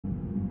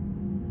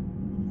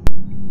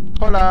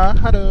Hola,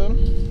 halo.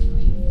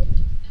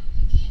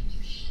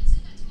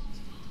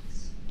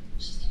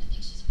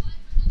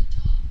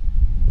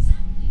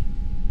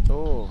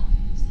 Oh,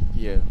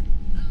 ya. Yeah.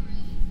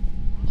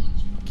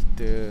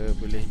 Kita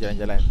boleh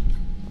jalan-jalan.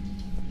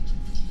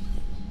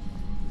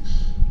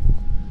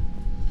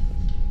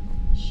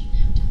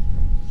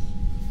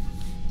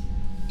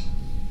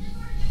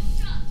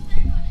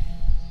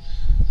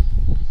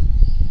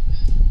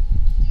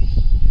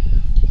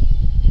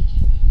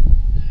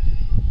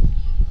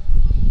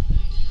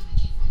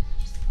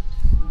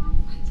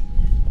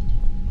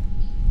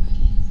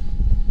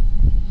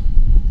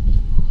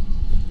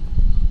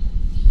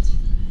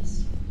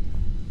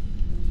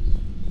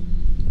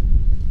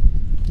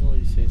 Oh,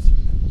 it says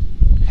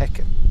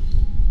hacker.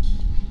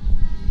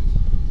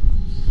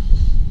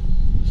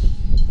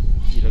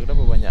 Gila,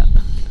 kenapa banyak?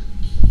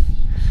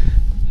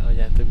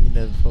 Banyak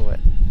terminal for what?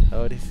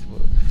 Oh, this is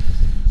for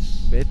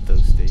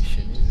battle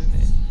station, isn't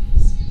it?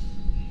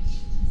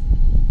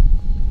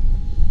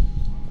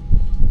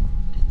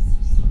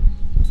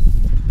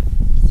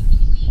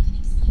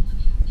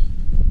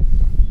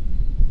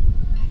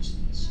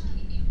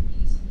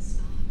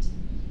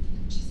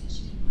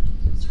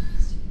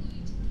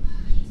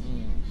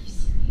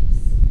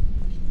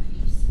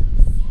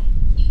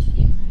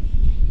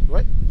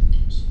 What?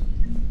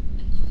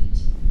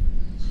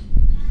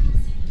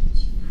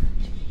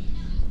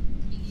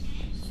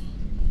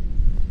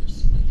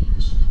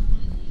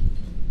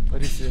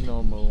 What is the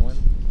normal one?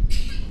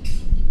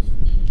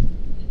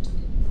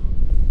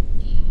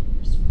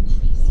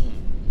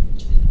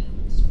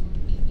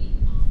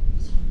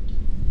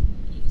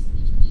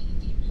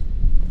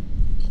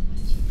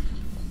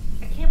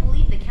 I can't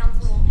believe the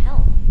council won't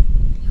help.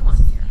 Come on,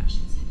 Sarah.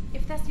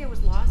 If Thessia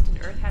was lost and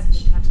Earth hasn't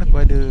been touched yet, Apa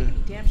ada? we can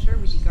be damn sure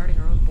we'd be guarding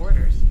our own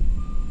borders.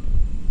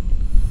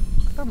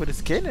 Kenapa ada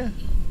scanner?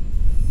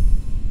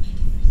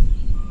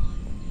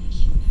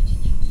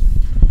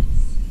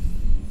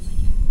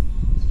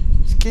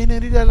 Scanner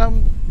di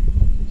dalam.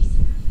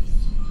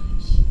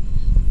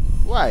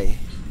 Why?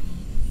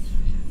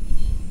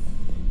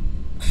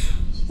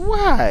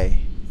 Why?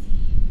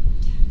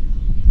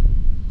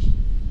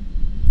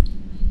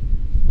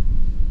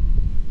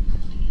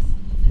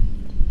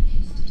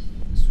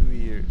 It's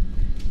weird.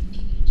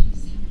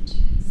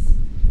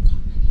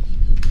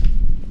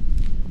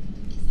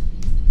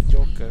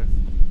 Joker.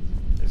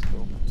 Let's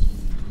go.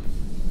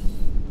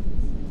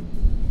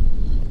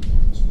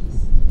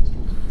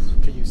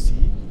 Oof. Can you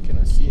see?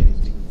 Cannot see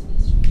anything.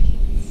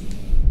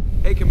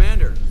 Hey,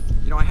 Commander.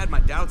 You know, I had my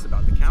doubts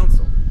about the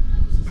Council.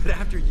 But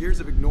after years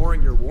of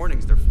ignoring your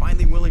warnings, they're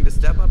finally willing to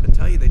step up and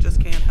tell you they just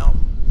can't help.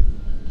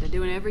 They're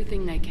doing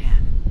everything they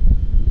can.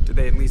 Did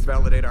they at least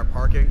validate our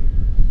parking?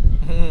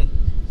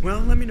 Well,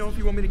 let me know if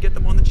you want me to get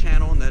them on the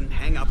channel and then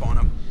hang up on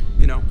them.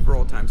 You know, for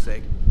old time's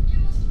sake.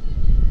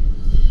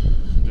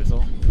 That's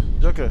all.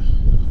 Joker,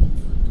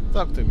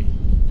 talk to me.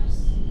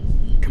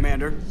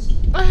 Commander?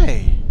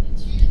 Hey!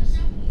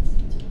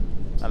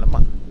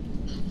 Alamak.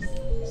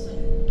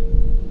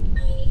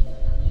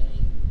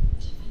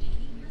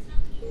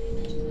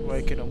 Why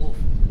I cannot move?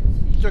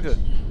 Joker,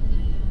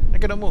 I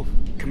cannot move.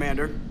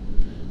 Commander?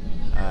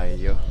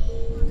 Ayo.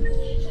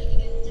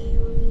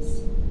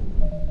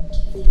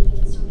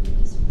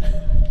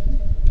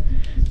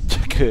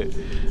 Joker,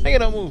 I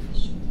cannot move.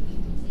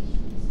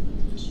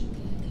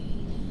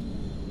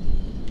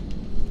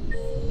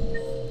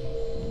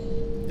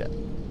 Sekejap.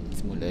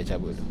 Semula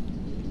cabut tu.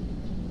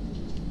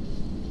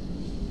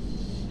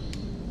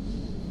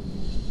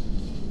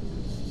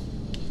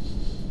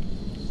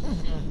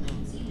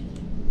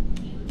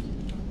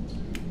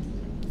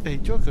 Hey,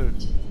 Joker.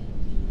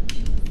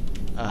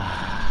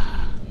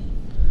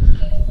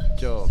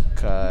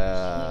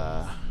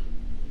 Joker.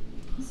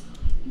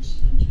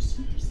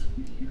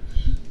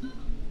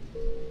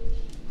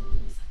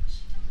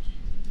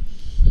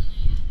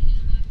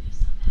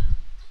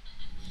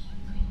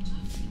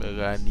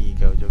 Berani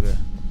kau, Joker.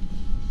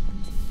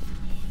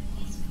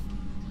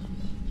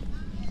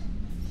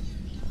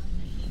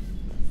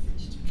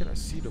 Cannot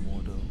see the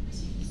model.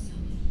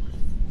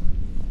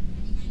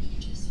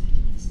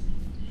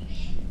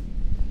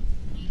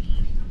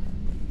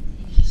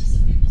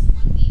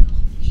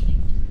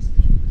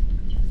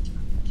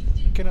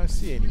 I cannot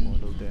see any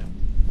model there.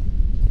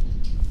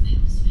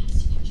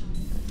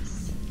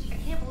 I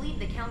can't believe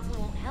the council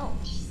won't help.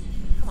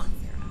 Come on,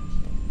 Sarah.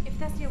 If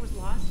Thessia was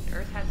lost and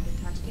Earth hasn't been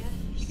touched yet,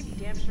 we can be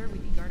damn sure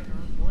we'd be guarding our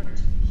own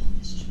borders.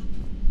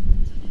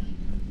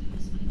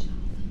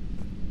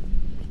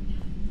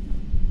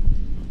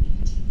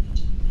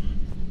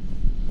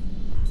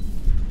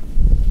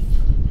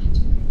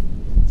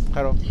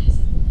 Hello.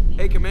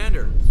 Hey,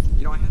 Commander.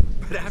 You know,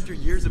 but after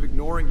years of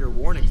ignoring your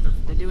warnings,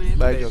 They're doing everything.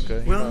 Bye, Joker.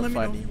 You're Well, not let me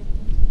funny. know.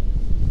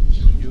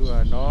 You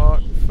are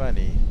not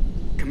funny.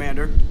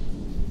 Commander?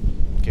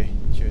 Okay,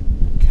 shoot.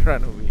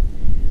 Run away.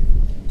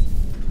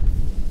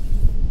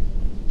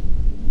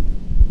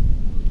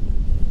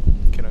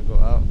 Cannot go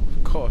out.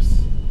 Of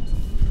course.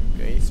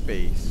 We're in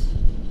space.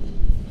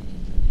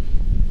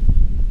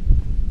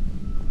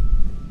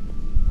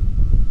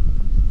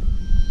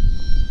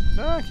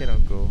 I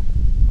cannot go.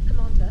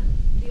 Commander,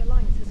 the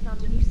Alliance has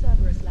found a new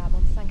Cerberus lab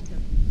on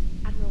Sanctum.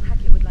 Admiral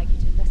Hackett would like you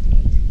to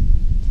investigate.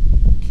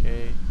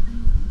 Okay.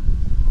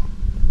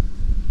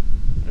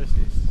 What's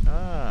this?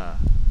 Ah.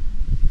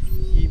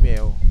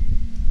 Email.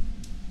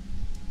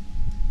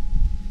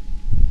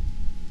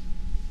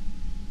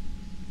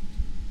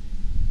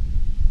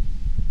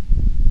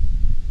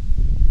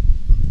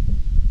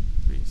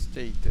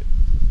 Reinstated.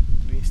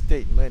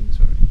 Reinstatement,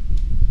 sorry.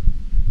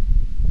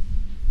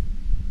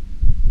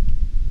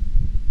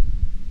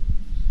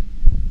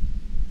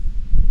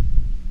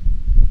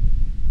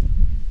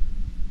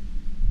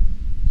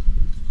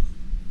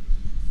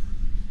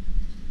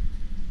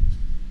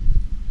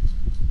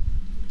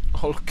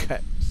 All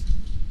caps.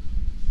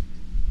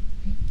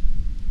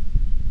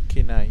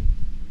 K9.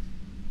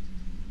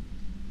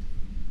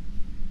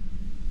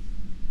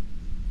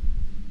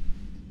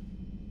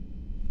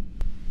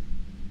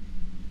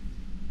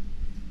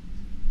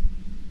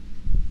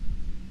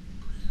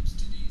 Perhaps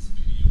today's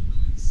video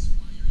will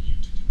inspire you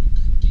to do a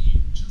good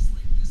deed, just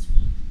like this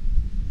one.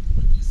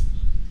 Or this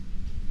one.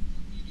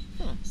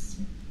 Or maybe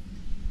this.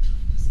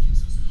 Kindness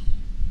gives us hope,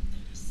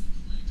 and a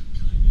simple act of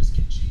kindness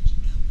can change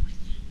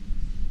everything.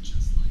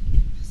 Just like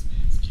in this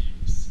man's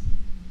case.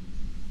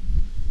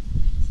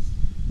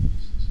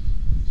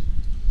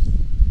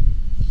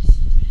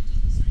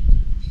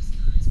 These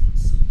guys put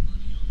some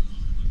money on the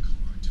hood of a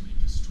car to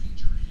make a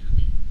stranger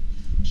happy.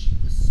 She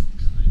was so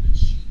kind that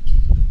she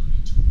gave the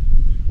money to a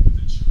woman with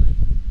a child.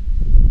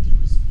 There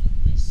is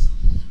always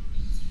someone who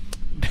needs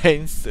it.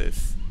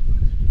 Dancers.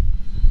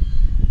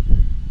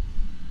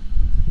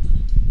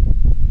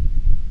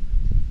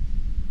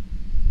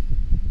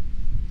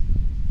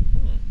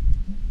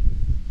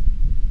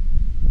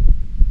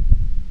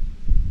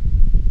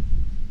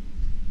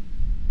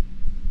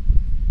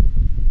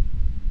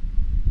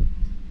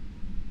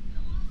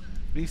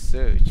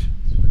 Research.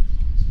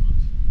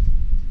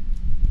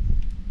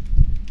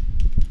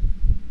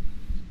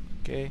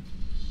 Okay.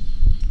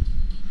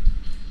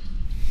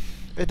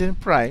 Eden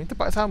Prime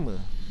tempat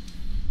sama.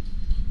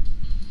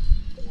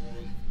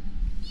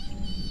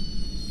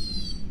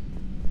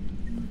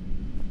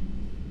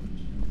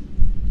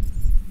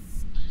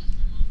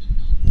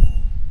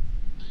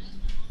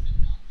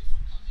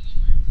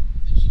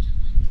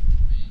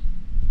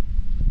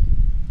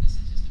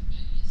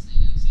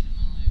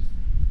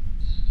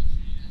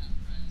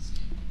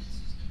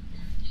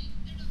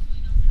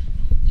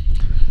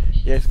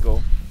 Let's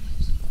go.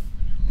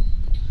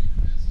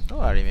 Oh,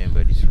 I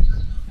remember this one.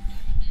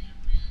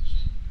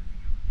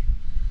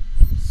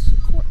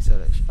 Squad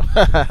selection.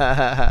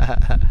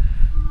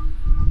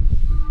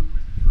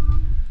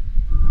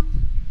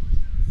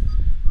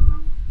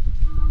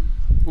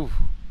 Oof.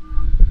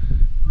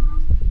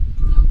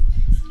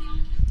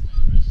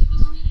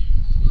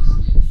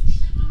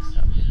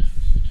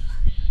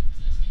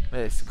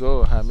 Let's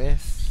go,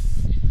 James.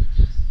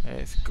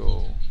 Let's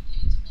go.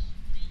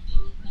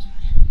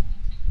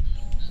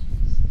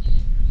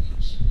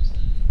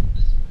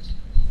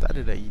 Tak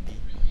ada dah ED.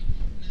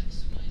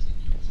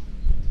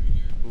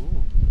 Ooh.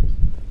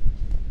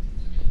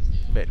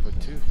 Bad for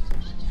 2.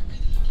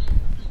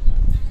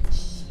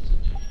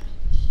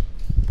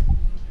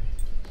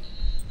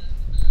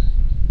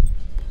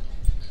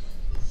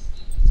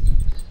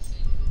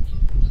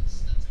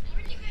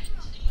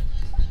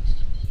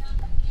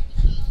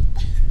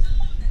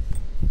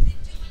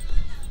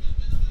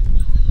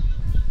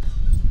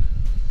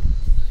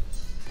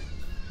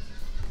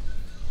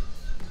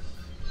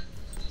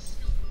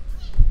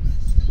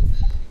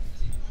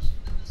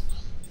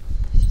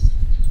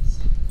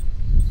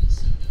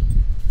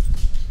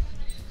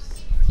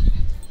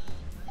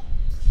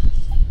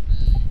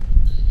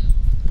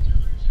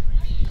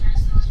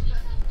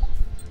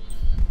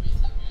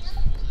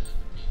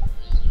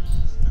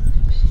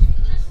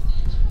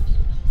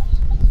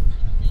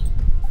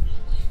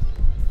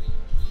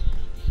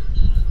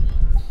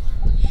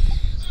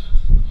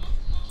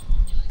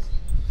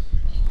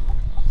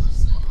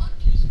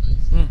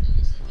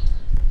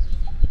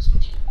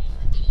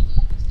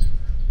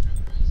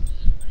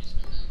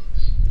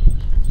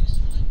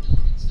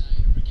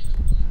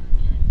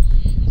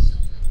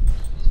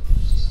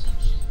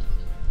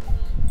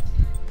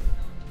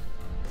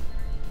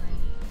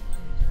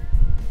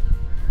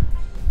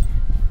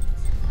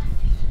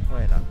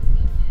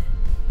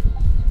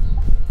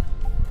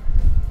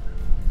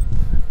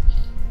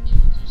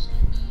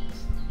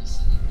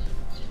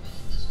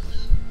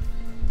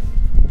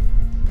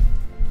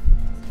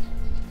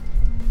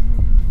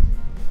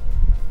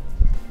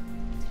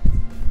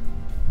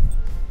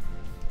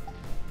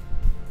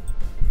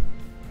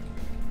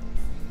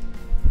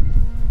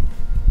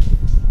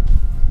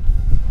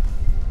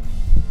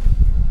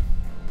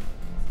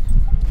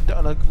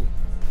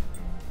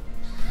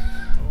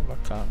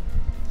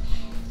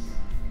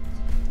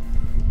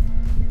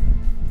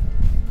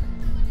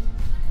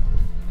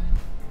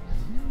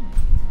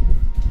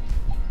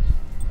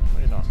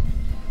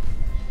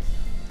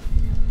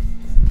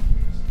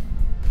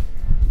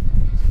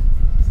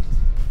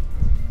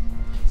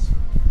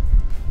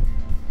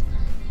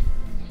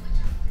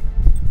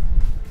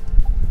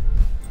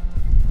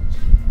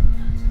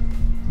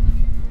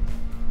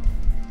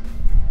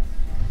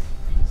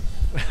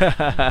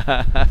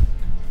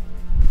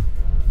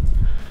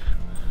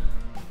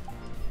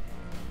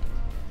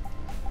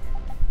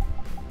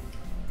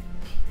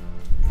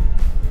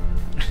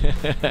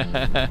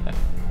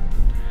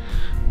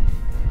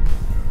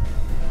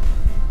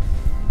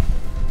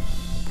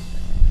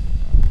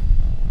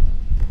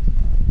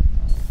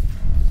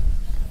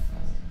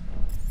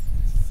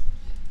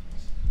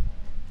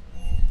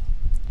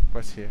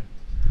 What's here?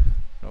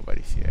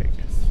 Nobody's here, I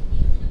guess.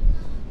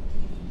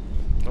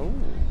 Oh.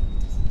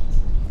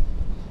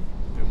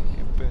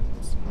 New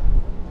pens.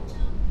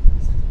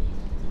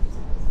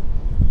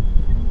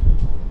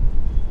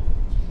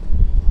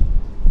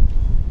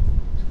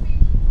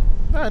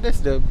 Ah, that's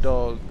the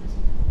dog.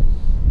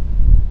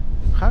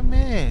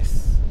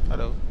 James.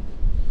 Hello.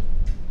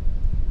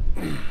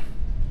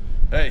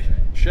 Hey,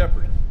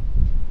 Shepard.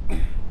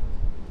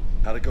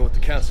 How'd it go with the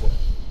council?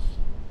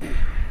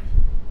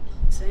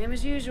 Same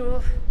as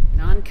usual.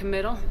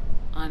 Non-committal,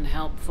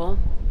 unhelpful.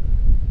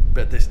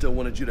 Bet they still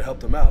wanted you to help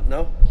them out,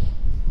 no?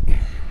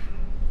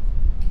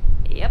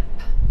 Yep.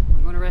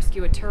 We're going to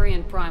rescue a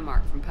Turian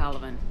Primarch from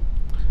Palaven.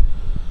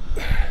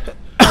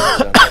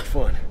 Sounds like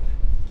fun.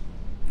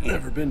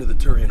 Never been to the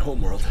Turian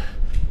homeworld.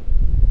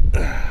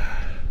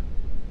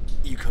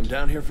 You come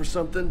down here for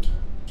something?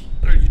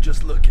 Or are you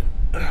just looking?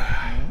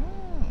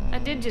 I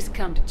did just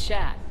come to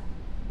chat,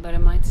 but I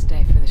might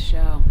stay for the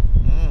show.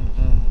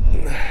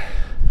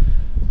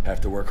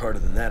 Have to work harder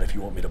than that if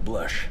you want me to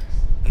blush.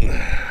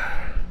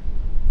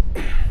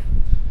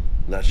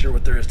 Not sure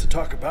what there is to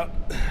talk about.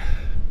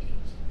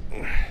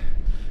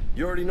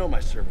 You already know my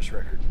service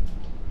record.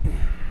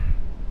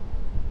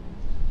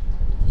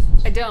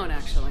 I don't,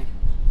 actually.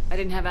 I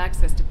didn't have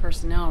access to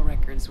personnel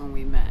records when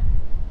we met.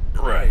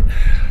 Right.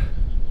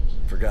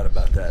 Forgot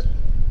about that.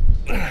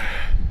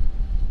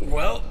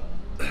 Well...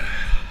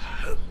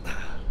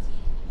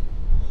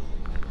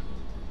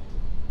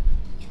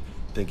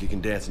 Think you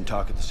can dance and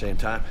talk at the same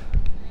time?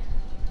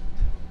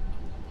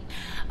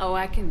 Oh,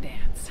 I can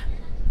dance.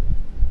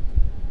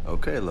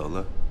 Okay,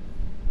 Lola.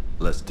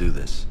 Let's do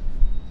this.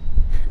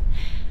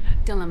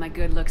 Don't let my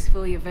good looks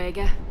fool you,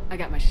 Vega. I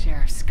got my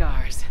share of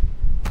scars.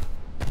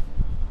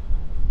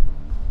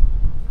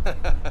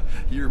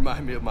 You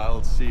remind me of my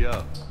old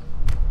CO.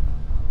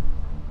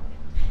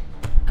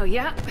 Oh,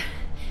 yeah?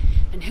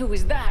 And who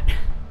was that?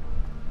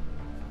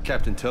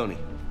 Captain Tony.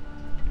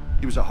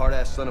 He was a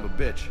hard-ass son of a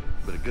bitch,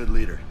 but a good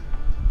leader.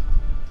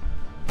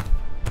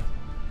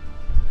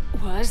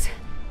 Was?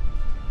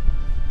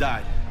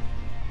 Died.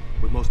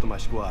 With most of my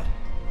squad.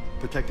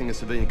 Protecting a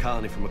civilian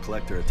colony from a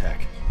collector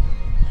attack.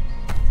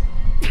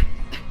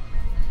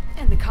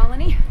 And the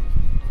colony?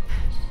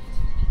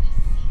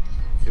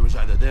 It was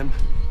either them,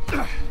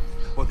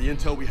 or the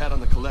intel we had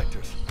on the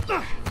collectors.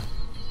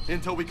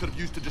 Intel we could have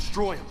used to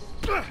destroy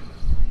them.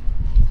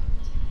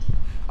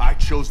 I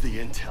chose the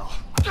intel.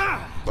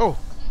 Oh.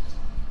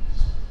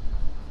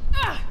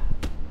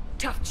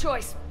 Tough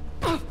choice.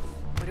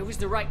 But it was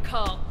the right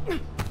call.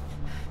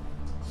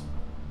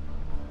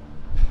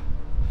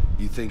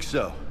 You think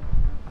so?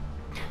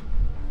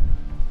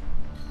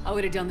 I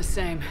would have done the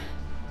same.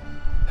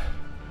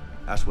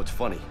 That's what's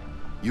funny.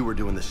 You were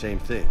doing the same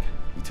thing.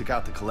 You took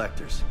out the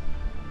collectors.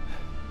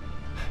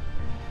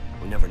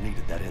 We never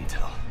needed that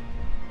intel.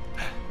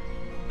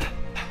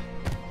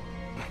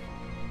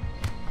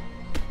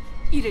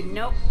 You didn't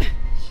know.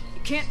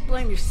 You can't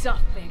blame yourself,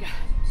 Vega.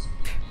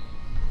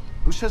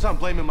 Who says I'm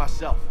blaming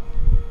myself?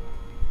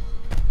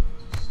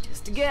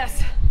 Just a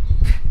guess.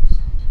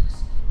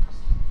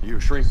 You a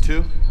shrink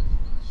too?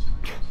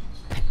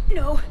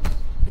 No,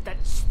 but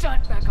that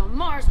stunt back on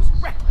Mars was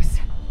reckless.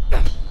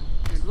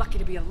 You're lucky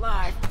to be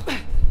alive.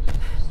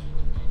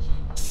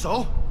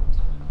 So?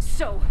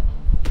 So,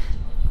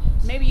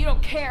 maybe you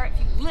don't care if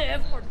you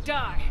live or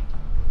die.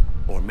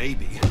 Or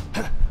maybe...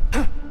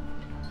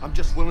 I'm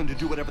just willing to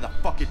do whatever the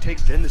fuck it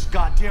takes to end this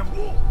goddamn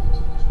war.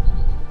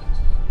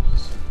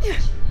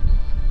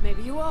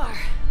 Maybe you are.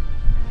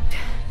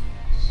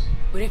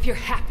 But if you're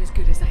half as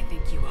good as I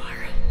think you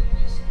are,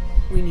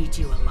 we need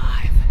you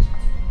alive.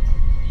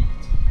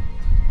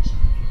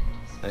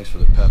 Thanks for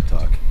the pep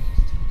talk.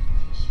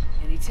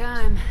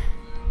 Anytime.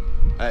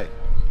 Hey.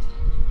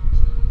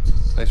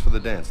 Thanks for the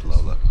dance,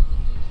 Lola.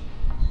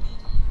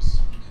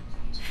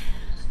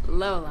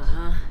 Lola,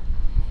 huh?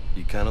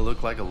 You kind of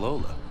look like a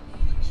Lola.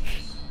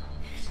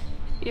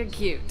 You're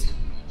cute,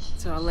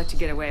 so I'll let you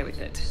get away with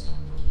it.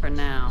 For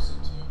now.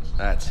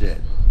 That's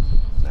it.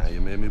 Now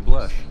you made me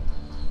blush.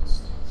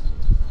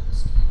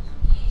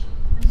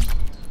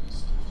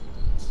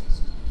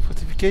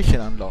 Fortification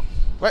unlocked.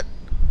 What?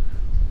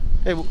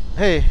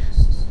 Hey.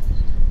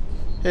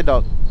 Hey,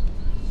 dog.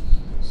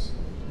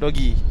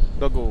 Doggy.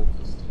 Doggo.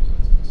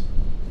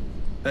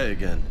 Hey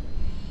again.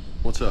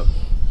 What's up?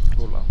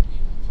 Lola.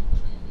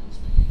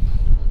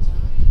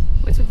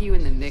 What's with you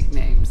and the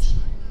nicknames?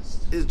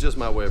 It's just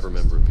my way of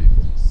remembering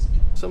people.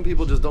 Some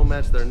people just don't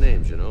match their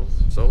names, you know?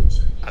 So,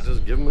 I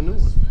just give them a new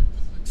one.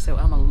 So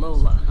I'm a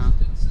Lola, huh?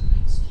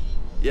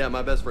 Yeah,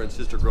 my best friend's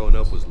sister growing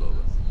up was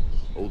Lola.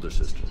 Older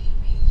sister.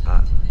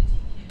 Hot.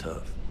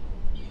 Tough.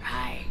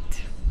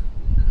 Right.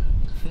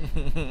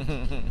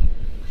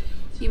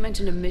 You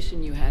mentioned a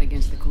mission you had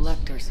against the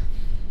collectors.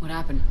 What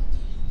happened?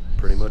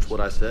 Pretty much what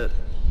I said.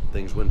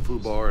 Things went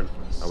foobar, and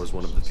I was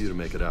one of the few to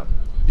make it out.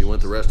 If you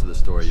want the rest of the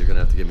story, you're gonna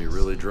have to get me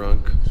really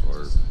drunk,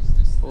 or...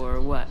 Or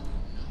what?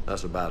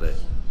 That's about it.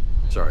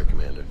 Sorry,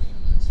 Commander.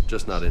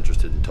 Just not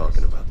interested in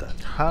talking about that.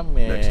 James.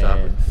 Next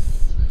topic.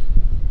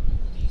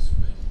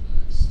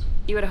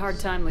 You had a hard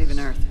time leaving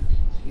Earth.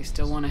 You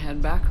still want to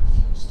head back?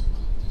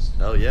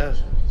 Hell yeah.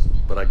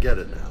 But I get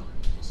it now.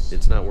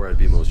 It's not where I'd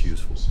be most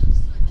useful.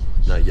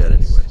 Not yet,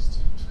 anyway.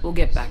 We'll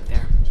get back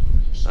there.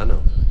 I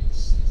know.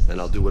 And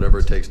I'll do whatever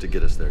it takes to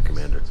get us there,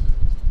 Commander.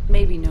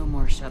 Maybe no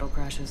more shuttle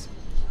crashes.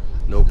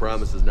 No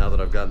promises now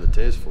that I've gotten the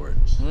taste for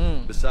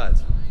it.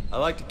 Besides, I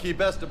like to keep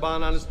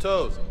Esteban on his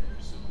toes.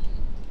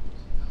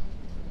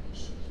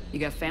 You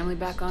got family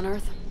back on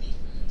Earth?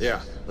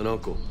 Yeah, an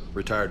uncle,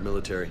 retired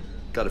military.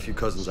 Got a few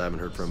cousins I haven't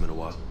heard from in a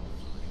while.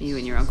 You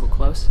and your uncle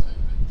close?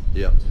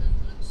 Yep.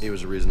 He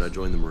was the reason I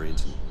joined the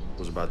Marines, and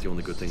was about the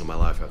only good thing in my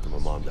life after my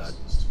mom died.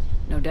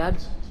 No dad?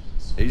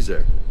 He's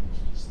there.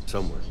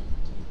 Somewhere.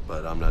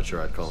 But I'm not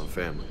sure I'd call him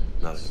family.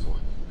 Not anymore.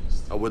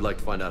 I would like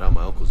to find out how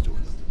my uncle's doing.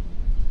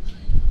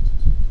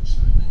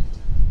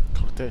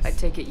 Cortez. I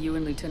take it you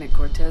and Lieutenant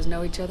Cortez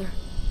know each other?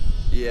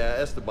 Yeah,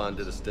 Esteban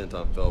did a stint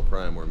on Fel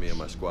Prime where me and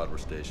my squad were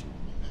stationed.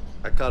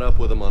 I caught up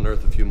with him on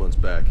Earth a few months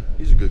back.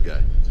 He's a good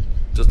guy.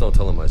 Just don't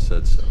tell him I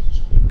said so.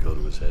 It'd go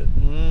to his head.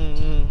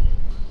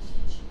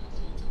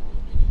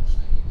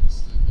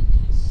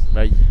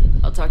 Bye.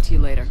 I'll talk to you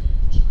later.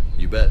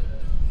 You bet.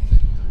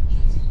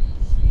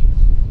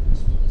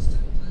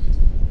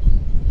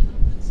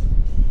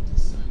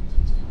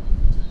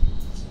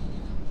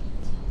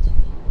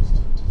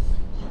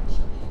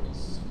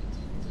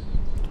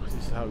 This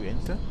is how we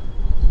enter.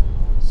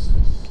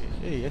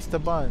 Okay. Hey,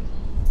 Esteban.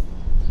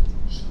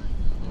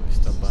 Oh,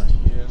 Esteban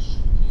here.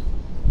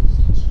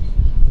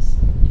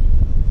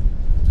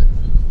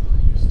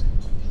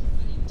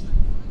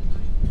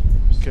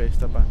 Okay,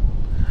 Esteban.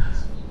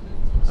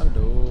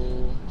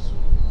 Hello.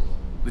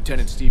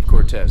 Lieutenant Steve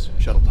Cortez,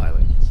 shuttle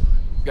pilot.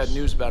 Got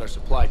news about our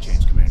supply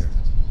chains, Commander.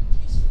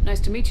 Nice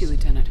to meet you,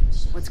 Lieutenant.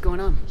 What's going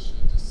on?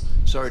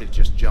 Sorry to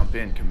just jump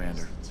in,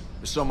 Commander.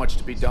 There's so much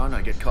to be done,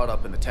 I get caught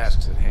up in the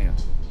tasks at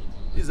hand.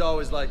 He's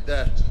always like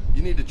that.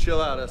 You need to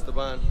chill out,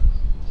 Esteban.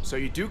 So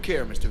you do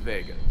care, Mr.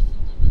 Vega?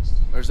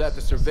 Or is that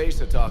the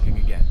Cerveza talking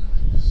again?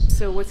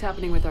 So what's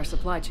happening with our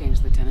supply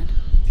chains, Lieutenant?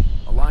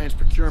 Alliance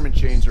procurement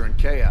chains are in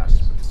chaos,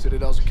 but the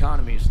Citadel's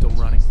economy is still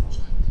running.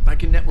 I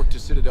can network to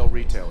Citadel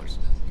retailers.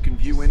 You can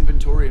view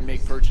inventory and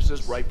make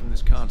purchases right from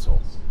this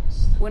console.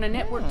 When I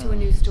network to a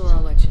new store,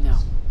 I'll let you know.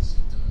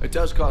 It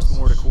does cost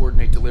more to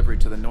coordinate delivery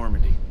to the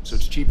Normandy, so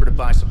it's cheaper to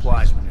buy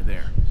supplies when you're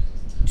there.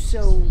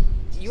 So,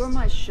 you're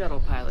my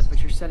shuttle pilot,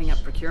 but you're setting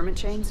up procurement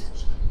chains?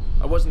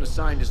 I wasn't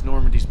assigned as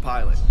Normandy's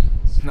pilot.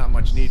 Not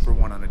much need for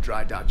one on a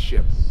dry dock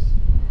ship.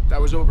 I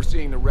was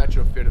overseeing the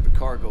retrofit of the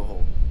cargo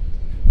hold.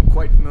 I'm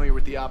quite familiar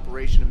with the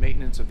operation and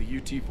maintenance of the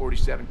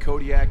UT-47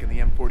 Kodiak and the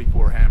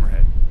M44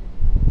 Hammerhead.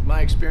 In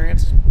my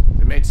experience,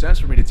 it made sense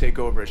for me to take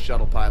over as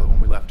shuttle pilot when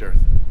we left Earth.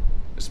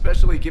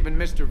 Especially given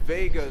Mr.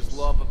 Vega's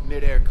love of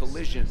mid-air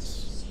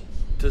collisions.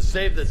 To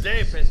save the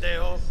day,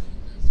 pendejo.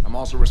 I'm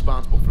also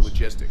responsible for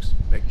logistics,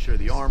 making sure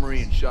the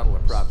armory and shuttle are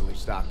properly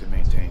stocked and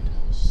maintained.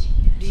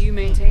 Do you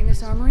maintain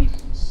this armory?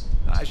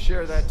 I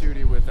share that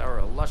duty with our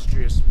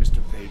illustrious Mr.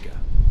 Vega.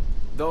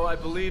 Though I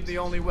believe the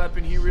only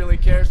weapon he really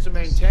cares to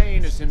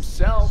maintain is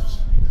himself.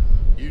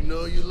 You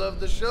know you love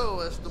the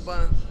show,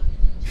 Esteban.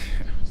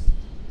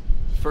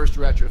 First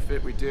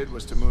retrofit we did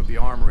was to move the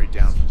armory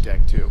down from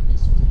Deck 2.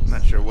 I'm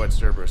not sure what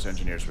Cerberus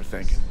engineers were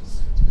thinking.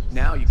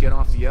 Now you get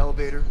off the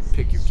elevator,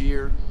 pick your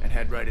gear, and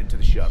head right into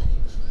the shuttle.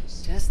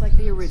 Just like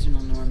the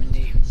original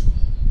Normandy.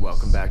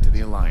 Welcome back to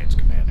the Alliance,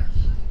 Commander.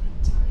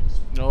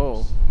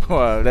 Oh,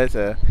 well, that's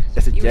a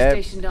You were jab.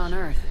 stationed on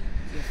Earth.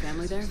 You have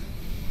family there?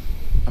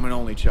 I'm an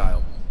only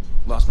child.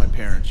 Lost my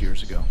parents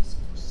years ago.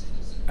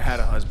 I had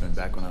a husband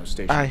back when I was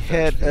stationed I in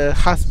had Fetchfield. a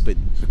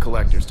husband. The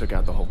collectors took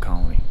out the whole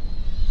colony.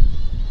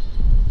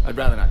 I'd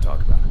rather not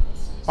talk about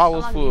it. How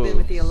long have you Powerful been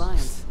with the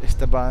Alliance?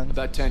 Esteban.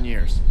 About 10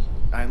 years.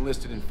 I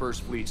enlisted in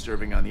First Fleet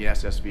serving on the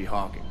SSV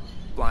Hawking,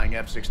 flying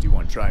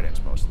F-61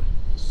 Tridents mostly.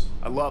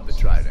 I love the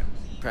Trident.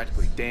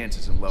 Practically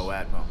dances in low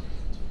atmo.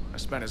 I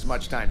spent as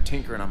much time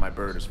tinkering on my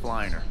bird as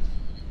flying her.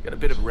 Got a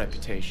bit of a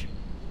reputation.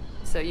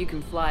 So you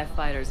can fly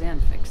fighters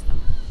and fix them.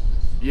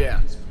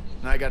 Yeah,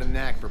 and I got a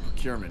knack for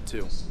procurement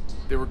too.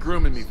 They were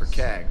grooming me for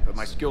CAG, but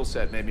my skill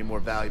set made me more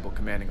valuable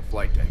commanding a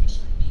flight deck.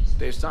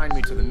 They assigned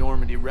me to the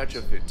Normandy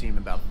retrofit team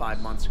about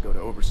 5 months ago to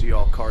oversee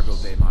all cargo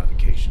bay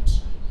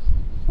modifications.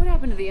 What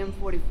happened to the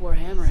M44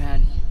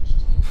 Hammerhead?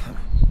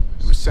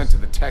 It was sent to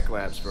the tech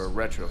labs for a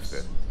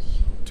retrofit.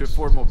 To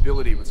afford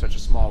mobility with such a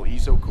small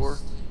ESO core,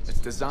 its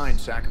design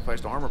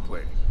sacrificed armor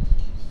plating.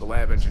 The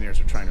lab engineers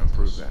are trying to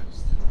improve that.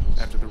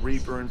 After the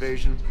Reaper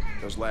invasion,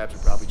 those labs are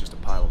probably just a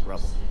pile of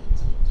rubble.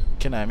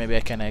 Can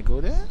I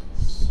go there?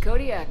 The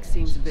Kodiak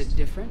seems a bit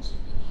different.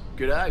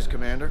 Good eyes,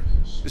 Commander.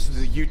 This is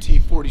the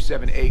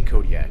UT-47A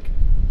Kodiak.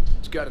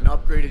 It's got an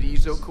upgraded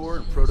EZO core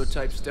and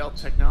prototype stealth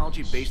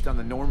technology based on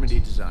the Normandy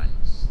design.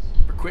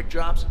 For quick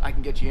drops, I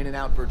can get you in and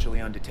out virtually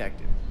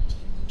undetected.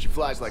 She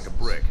flies like a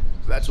brick,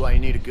 so that's why you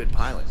need a good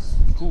pilot.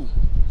 Who?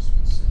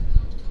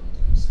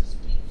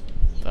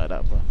 Tak ada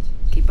apa.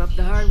 Keep up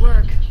the hard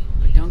work,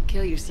 but don't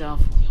kill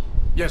yourself.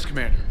 Yes,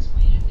 Commander.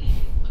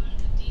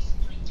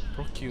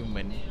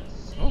 Procurement.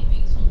 Oh.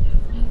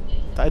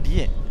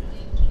 Tadi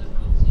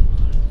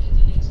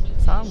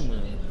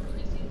sama.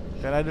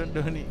 Kan I don't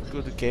need go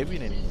to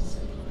cabin anymore.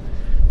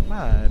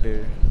 Mana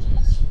ada.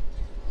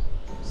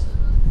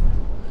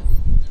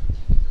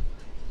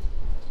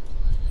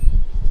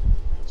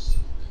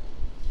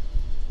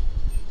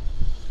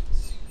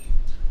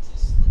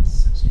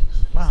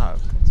 Mahal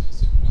ke?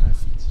 Mahal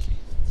sikit.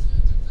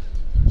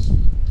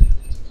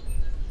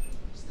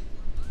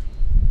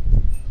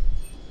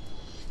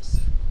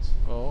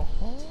 Oh,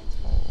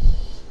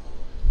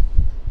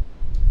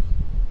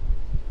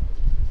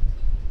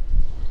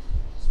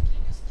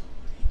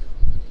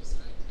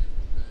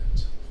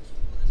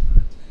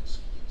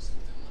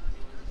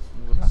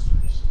 murah.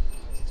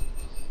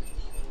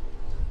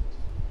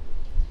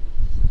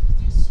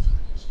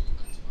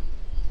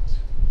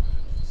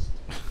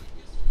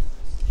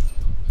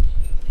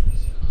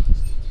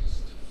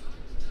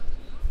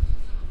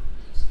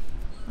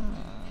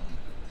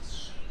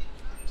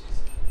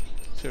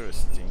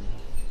 Interesting.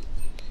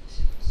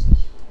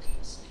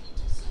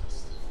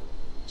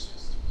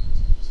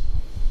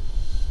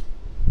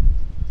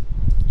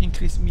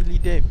 Increase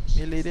melee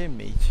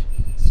damage.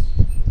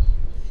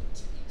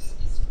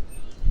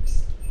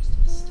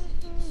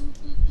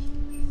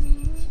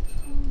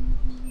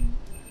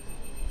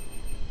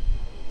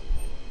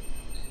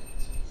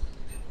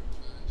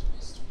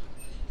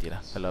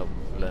 Tidak, kalau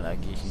nak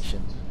pergi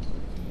mission.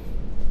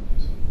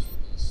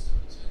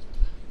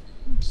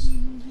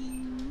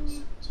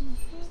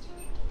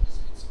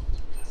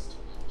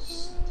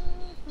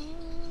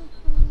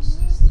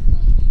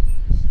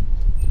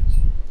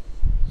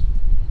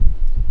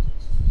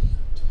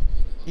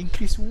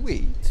 Increase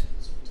weight.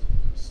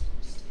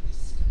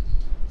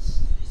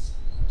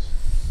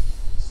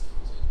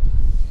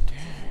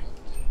 Damn,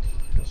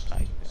 I don't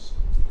like that.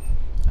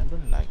 I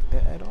don't like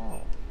that at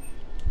all.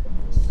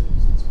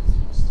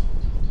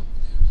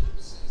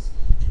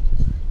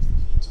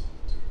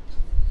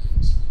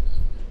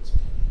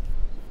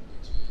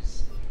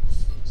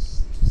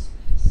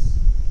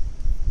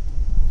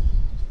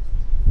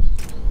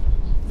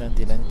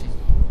 Nanti.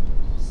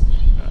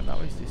 Now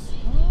what is this?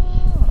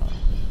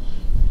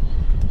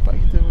 Tempat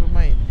kita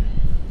bermain ke?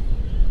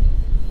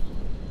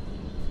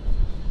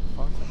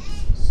 Awesome.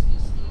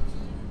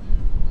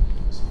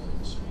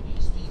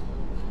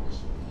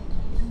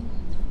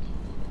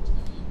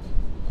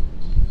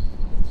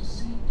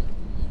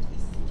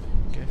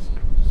 Guess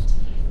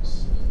cruise.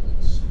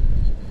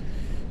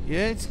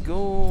 Yeah, let's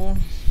go.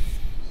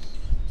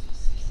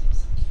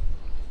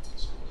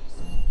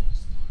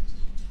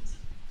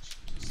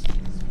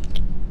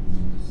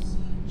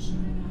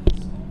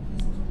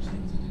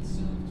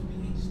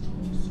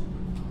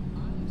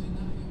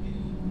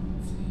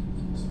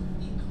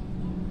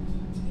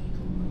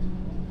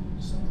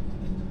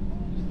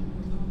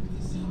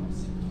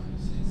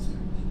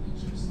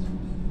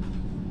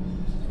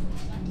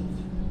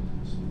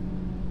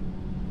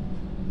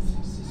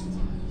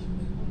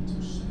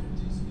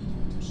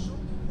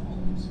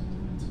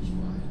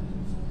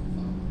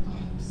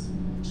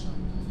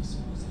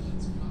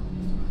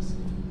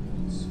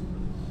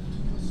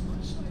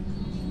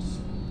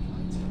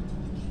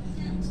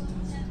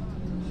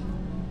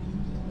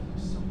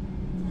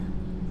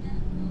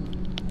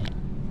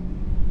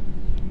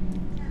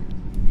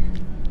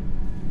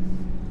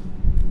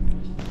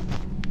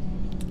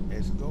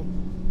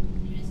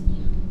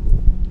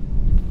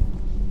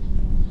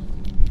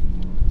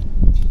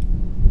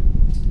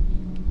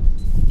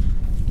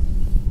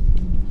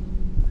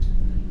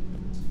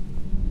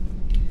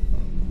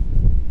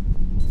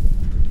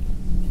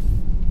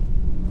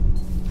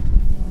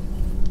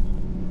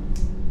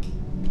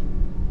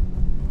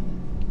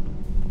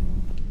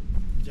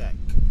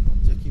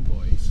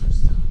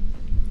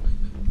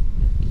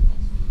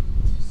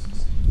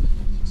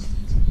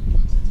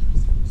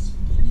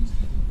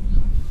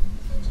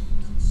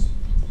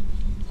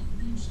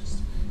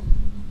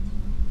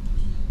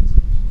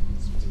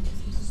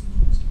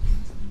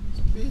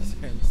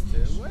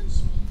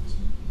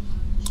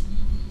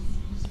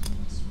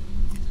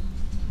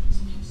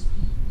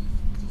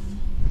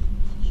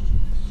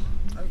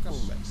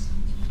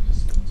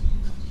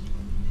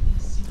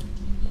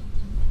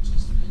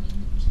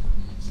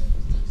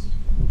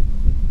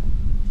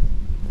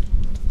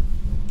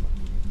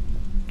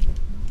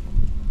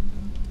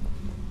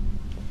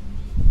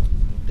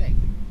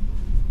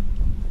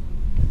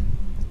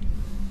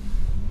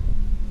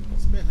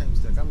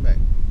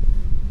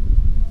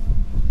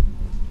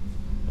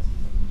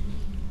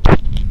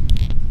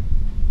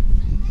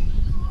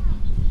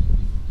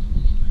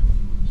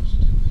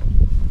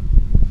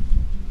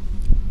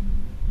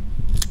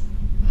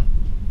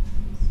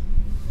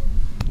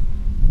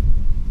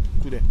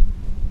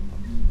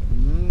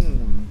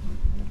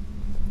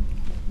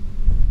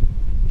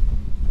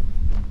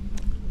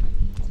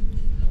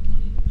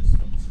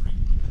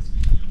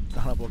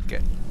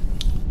 Okay.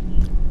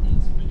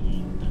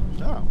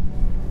 Oh.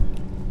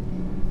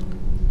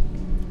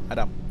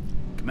 Adam.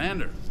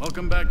 Commander,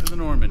 welcome back to the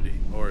Normandy.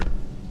 Or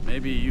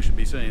maybe you should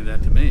be saying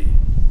that to me.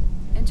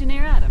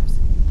 Engineer Adams,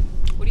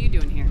 what are you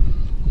doing here?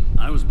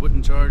 I was put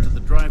in charge of the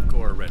drive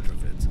core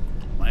retrofits.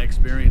 My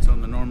experience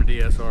on the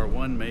Normandy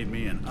SR-1 made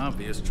me an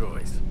obvious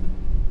choice.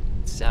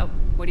 So,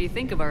 what do you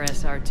think of our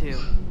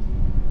SR-2?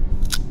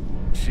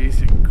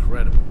 She's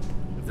incredible.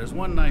 If there's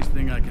one nice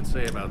thing I can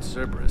say about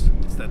Cerberus,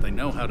 it's that they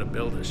know how to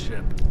build a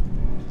ship.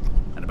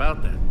 And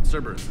about that,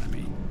 Cerberus, I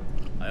mean,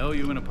 I owe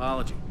you an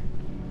apology.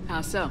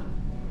 How so?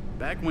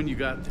 Back when you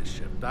got this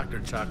ship, Dr.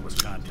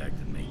 Chakwas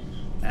contacted me,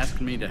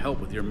 asking me to help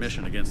with your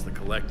mission against the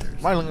Collectors.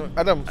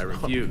 Adam. I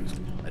refused.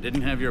 I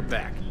didn't have your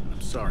back, and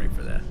I'm sorry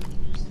for that.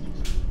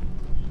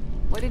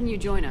 Why didn't you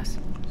join us?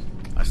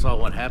 I saw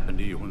what happened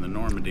to you when the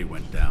Normandy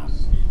went down.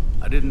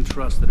 I didn't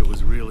trust that it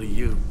was really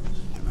you,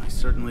 and I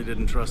certainly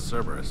didn't trust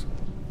Cerberus.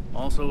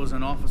 Also, as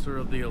an officer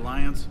of the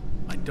Alliance,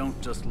 I don't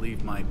just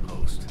leave my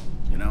post,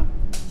 you know?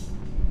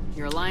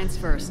 Your Alliance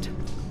first.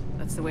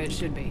 That's the way it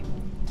should be.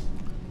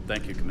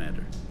 Thank you,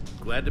 Commander.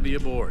 Glad to be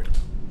aboard.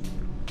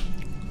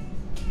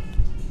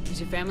 Is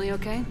your family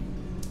okay?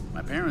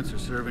 My parents are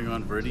serving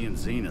on Viridian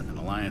Zenith, an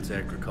Alliance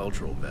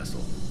agricultural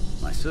vessel.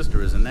 My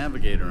sister is a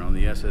navigator on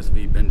the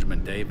SSV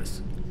Benjamin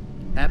Davis.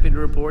 Happy to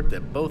report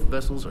that both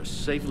vessels are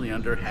safely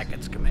under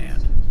Hackett's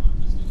command.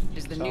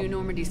 Does the new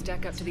Normandy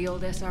stack up to the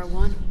old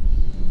SR-1?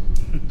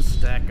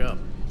 Stack up.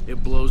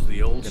 It blows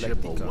the old ship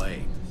Galactica.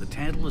 away. The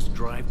Tantalus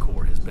drive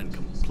core has been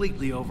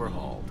completely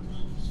overhauled.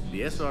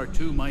 The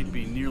SR-2 might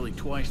be nearly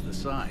twice the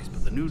size,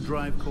 but the new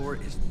drive core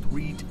is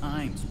 3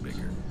 times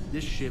bigger.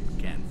 This ship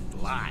can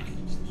fly.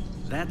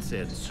 That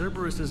said,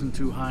 Cerberus isn't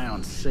too high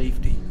on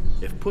safety.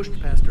 If pushed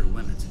past her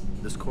limits,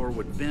 this core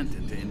would vent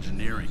into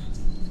engineering.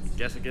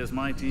 Guess it gives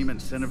my team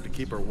incentive to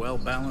keep her well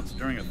balanced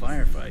during a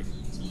firefight.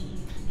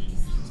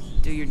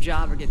 Do your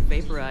job or get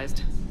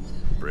vaporized.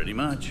 Pretty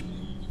much.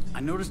 I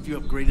noticed you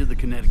upgraded the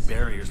kinetic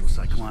barriers with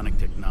cyclonic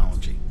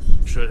technology.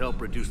 Should help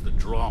reduce the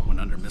draw when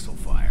under missile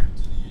fire.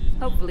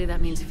 Hopefully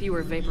that means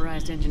fewer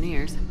vaporized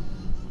engineers.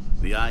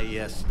 The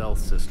IES stealth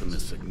system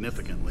is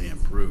significantly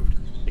improved.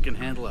 It can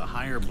handle a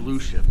higher blue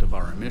shift of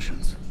our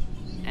emissions.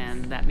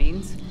 And that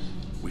means?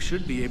 We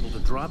should be able to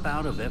drop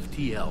out of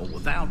FTL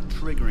without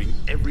triggering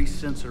every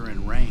sensor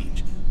in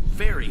range.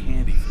 Very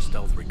handy for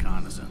stealth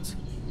reconnaissance.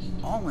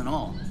 All in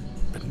all,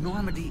 the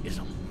Normandy is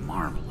a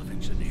marvel of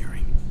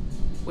engineering.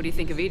 What do you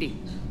think of Edie?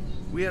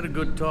 We had a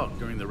good talk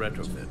during the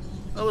retrofit.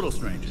 A little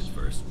strange at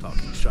first,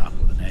 talking shop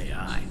with an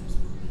AI.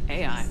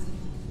 AI?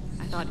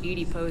 I thought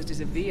Edie posed as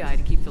a VI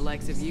to keep the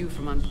likes of you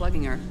from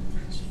unplugging her.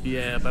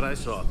 Yeah, but I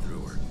saw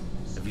through her.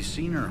 Have you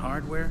seen her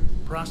hardware?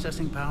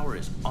 Processing power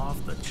is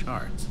off the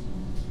charts.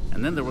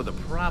 And then there were the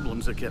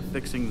problems that kept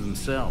fixing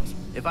themselves.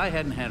 If I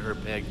hadn't had her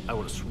pegged, I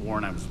would have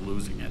sworn I was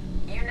losing it.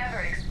 You never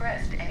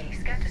expressed any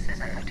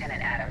skepticism,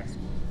 Lieutenant Adams.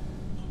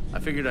 I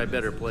figured I'd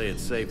better play it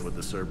safe with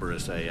the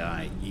Cerberus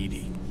AI,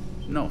 Edie.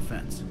 No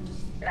offense.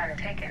 None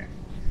taken.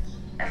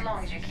 As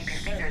long as you keep your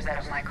fingers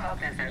out of my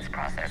cognizance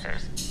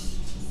processors.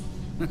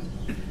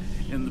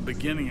 In the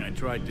beginning, I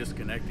tried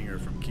disconnecting her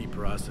from key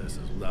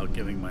processes without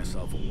giving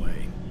myself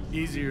away.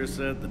 Easier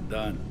said than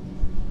done.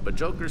 But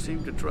Joker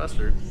seemed to trust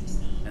her,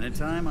 and in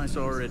time I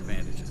saw her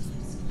advantages.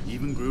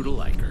 Even grew to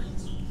like her.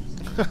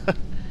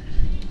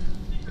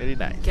 Very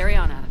nice. Carry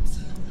on, Adams.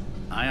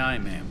 Aye, aye,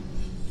 ma'am.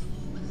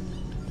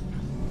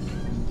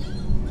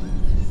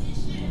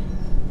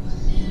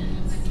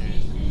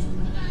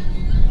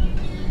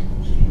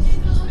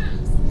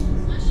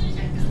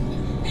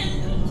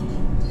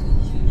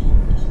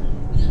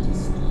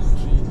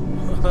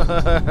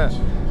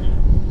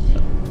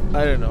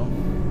 I don't know.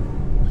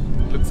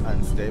 Looks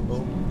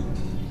unstable.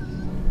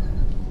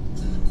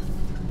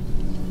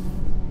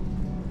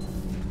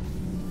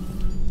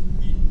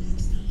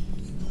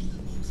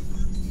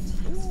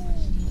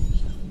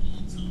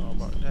 How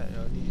about that?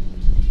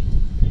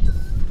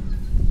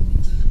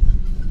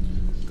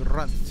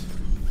 Grunt.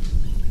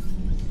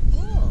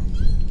 Oh,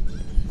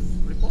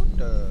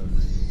 reporter.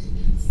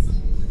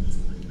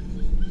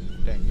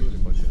 Thank you,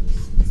 reporter.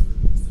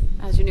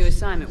 How's your new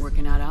assignment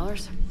working out,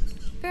 Allers?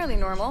 Fairly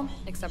normal,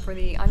 except for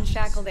the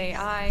unshackled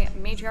AI,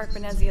 Matriarch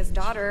Benezia's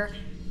daughter,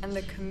 and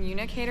the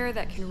communicator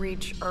that can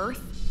reach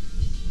Earth.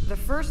 The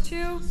first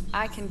two,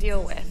 I can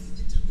deal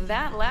with.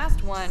 That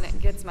last one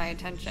gets my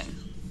attention.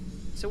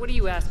 So what are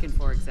you asking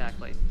for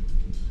exactly?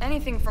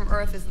 Anything from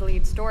Earth is the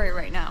lead story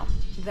right now.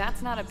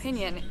 That's not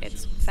opinion,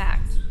 it's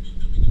fact.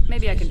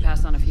 Maybe I can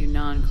pass on a few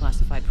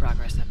non-classified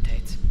progress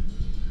updates.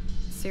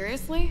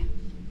 Seriously?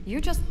 You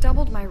just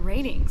doubled my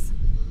ratings.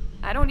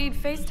 I don't need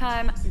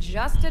FaceTime,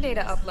 just a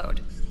data upload.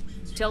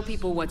 Tell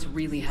people what's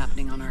really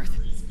happening on Earth.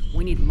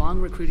 We need long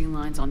recruiting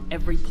lines on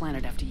every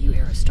planet after you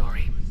air a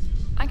story.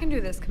 I can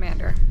do this,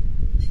 Commander.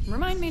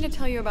 Remind me to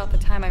tell you about the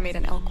time I made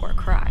an Elcor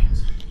cry.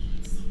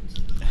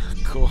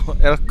 Cool.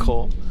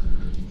 Elko.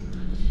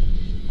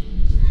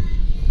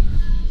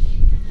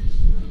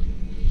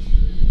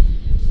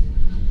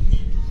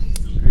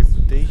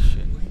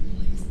 Reputation.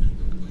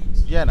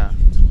 Diana.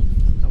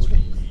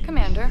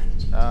 Commander.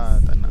 Ah,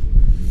 tak nak.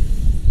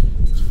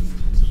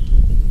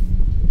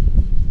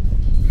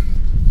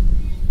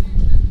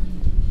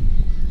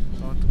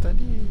 Oh, tu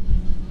tadi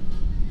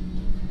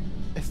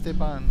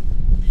Esteban.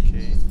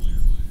 Okay.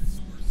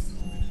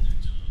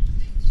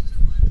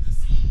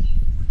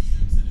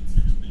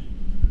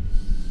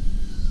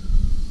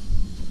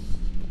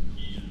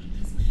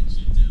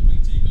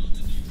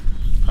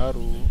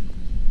 Haru.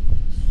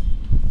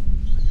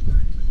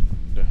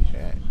 The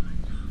heck?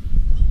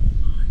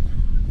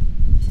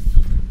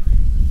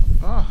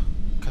 Ah,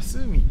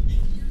 Kasumi.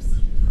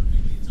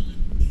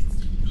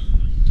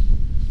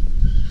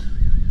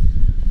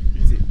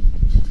 Is it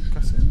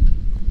Kasumi?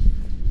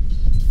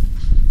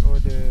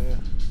 Or the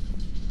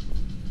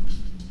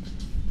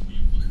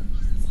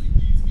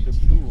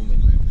blue woman?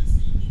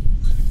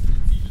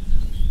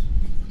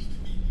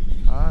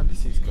 Ah,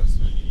 this is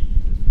Kasumi.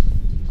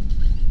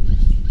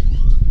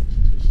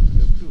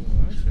 The blue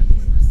one, what's her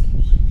name?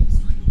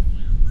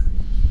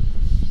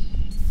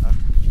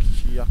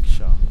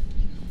 Yaksha.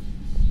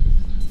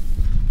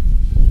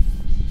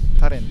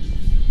 Taren.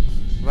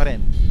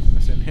 Varen.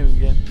 What's her name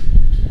again?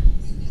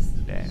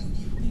 Damn,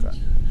 forgot.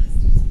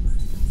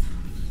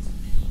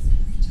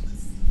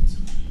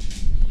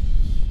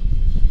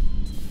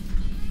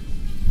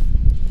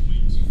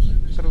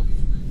 Hello.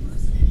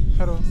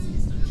 Hello.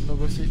 No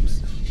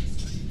gossips.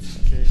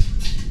 Okay.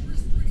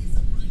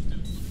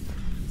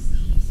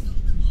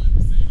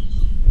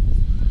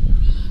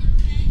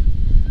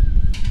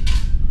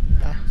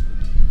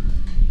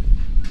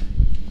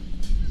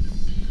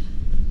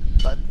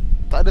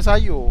 Tak ada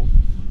sayur.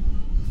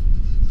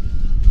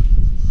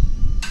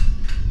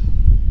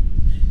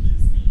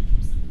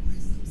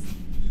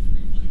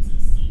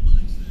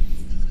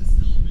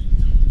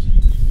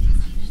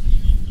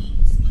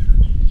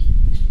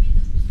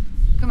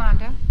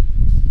 Commander?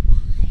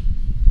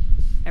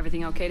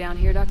 Everything okay down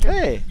here, Doctor?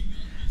 Hey,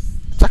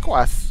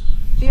 Chakwas.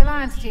 The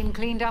Alliance team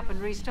cleaned up and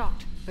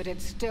restocked, but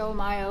it's still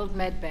my old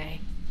med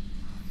bay.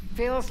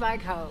 Feels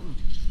like home.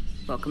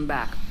 Welcome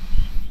back.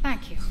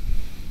 Thank you.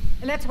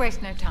 Let's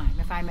waste no time.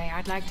 If I may,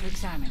 I'd like to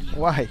examine you.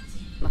 Why?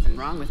 Nothing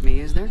wrong with me,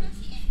 is there?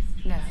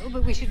 No,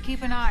 but we should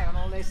keep an eye on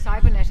all those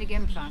cybernetic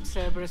implants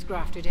Cerberus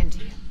grafted into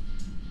you.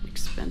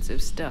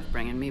 Expensive stuff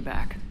bringing me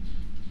back.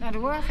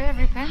 And worth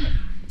every penny.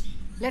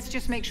 Let's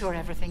just make sure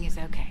everything is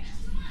okay.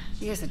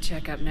 Yes, a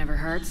checkup never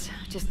hurts.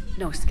 Just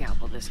no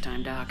scalpel this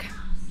time, Doc.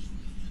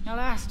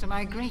 Alas, to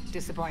my great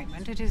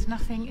disappointment, it is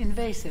nothing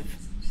invasive.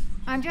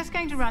 I'm just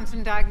going to run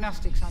some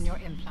diagnostics on your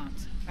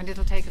implants, and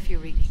it'll take a few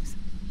readings.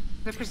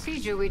 The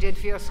procedure we did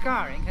for your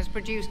scarring has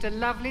produced a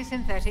lovely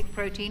synthetic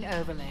protein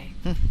overlay.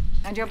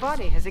 And your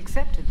body has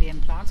accepted the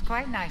implants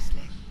quite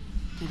nicely.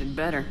 You did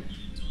better.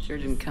 Sure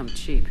didn't come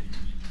cheap.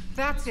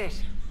 That's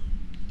it.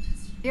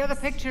 You're the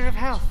picture of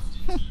health.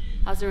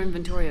 How's their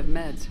inventory of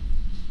meds?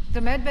 The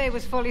medbay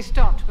was fully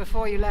stocked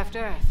before you left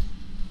Earth.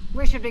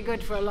 We should be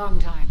good for a long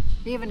time,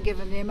 even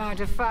given the amount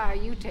of fire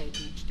you take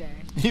each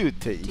day. You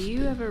take. Do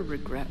you ever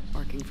regret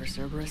working for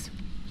Cerberus?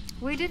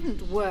 We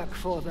didn't work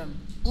for them.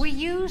 We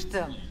used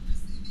them.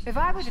 If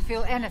I were to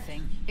feel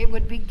anything, it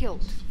would be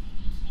guilt.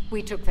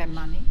 We took their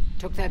money,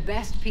 took their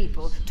best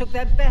people, took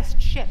their best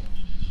ship.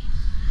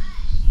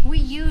 We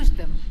used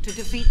them to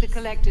defeat the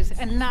Collectors,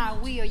 and now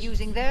we are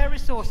using their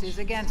resources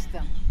against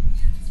them.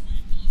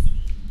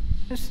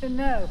 So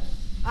no,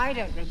 I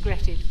don't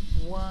regret it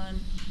one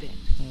bit.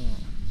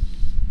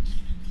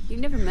 You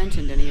never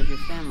mentioned any of your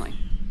family.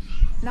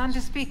 None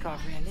to speak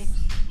of, really.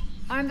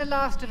 I'm the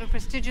last of a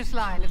prestigious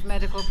line of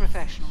medical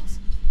professionals.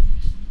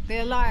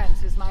 The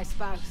Alliance is my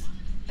spouse,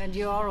 and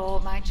you're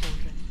all my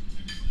children.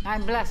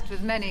 I'm blessed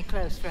with many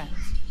close friends.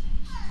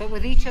 But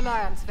with each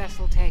Alliance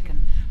vessel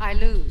taken, I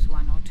lose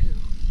one or two.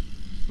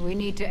 We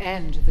need to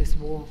end this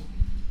war.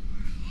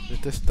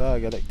 Battlestar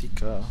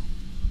Galactica.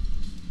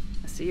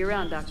 I'll see you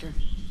around, Doctor.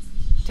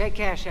 Take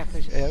care,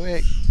 Shepard.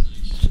 Wait.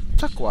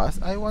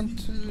 Chakwas, I want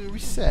to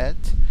reset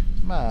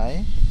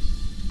my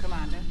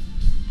Commander.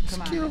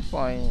 skill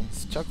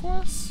points.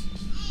 Chakwas?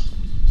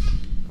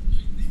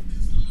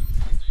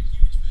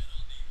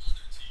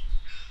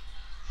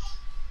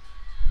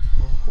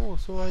 Oh,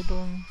 so I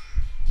don't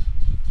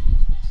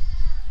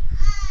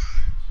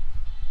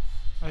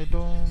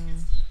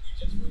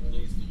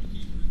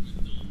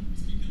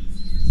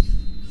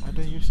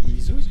use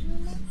Isus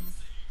anymore?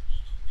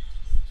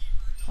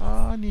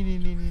 Ah, ni.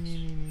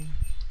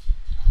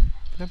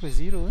 Kenapa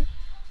zero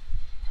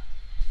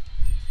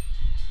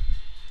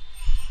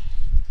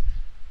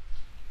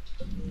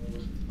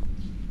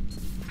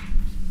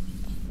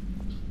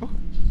Oh,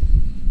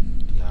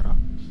 Liara.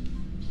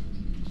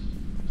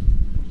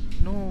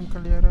 No,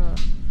 bukan Liara.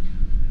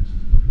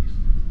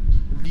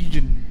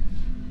 Legion.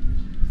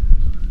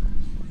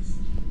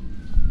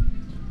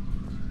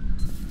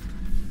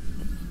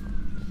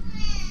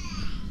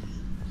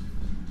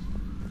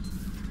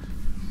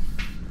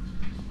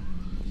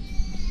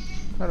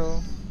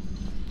 Hello.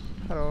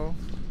 Hello.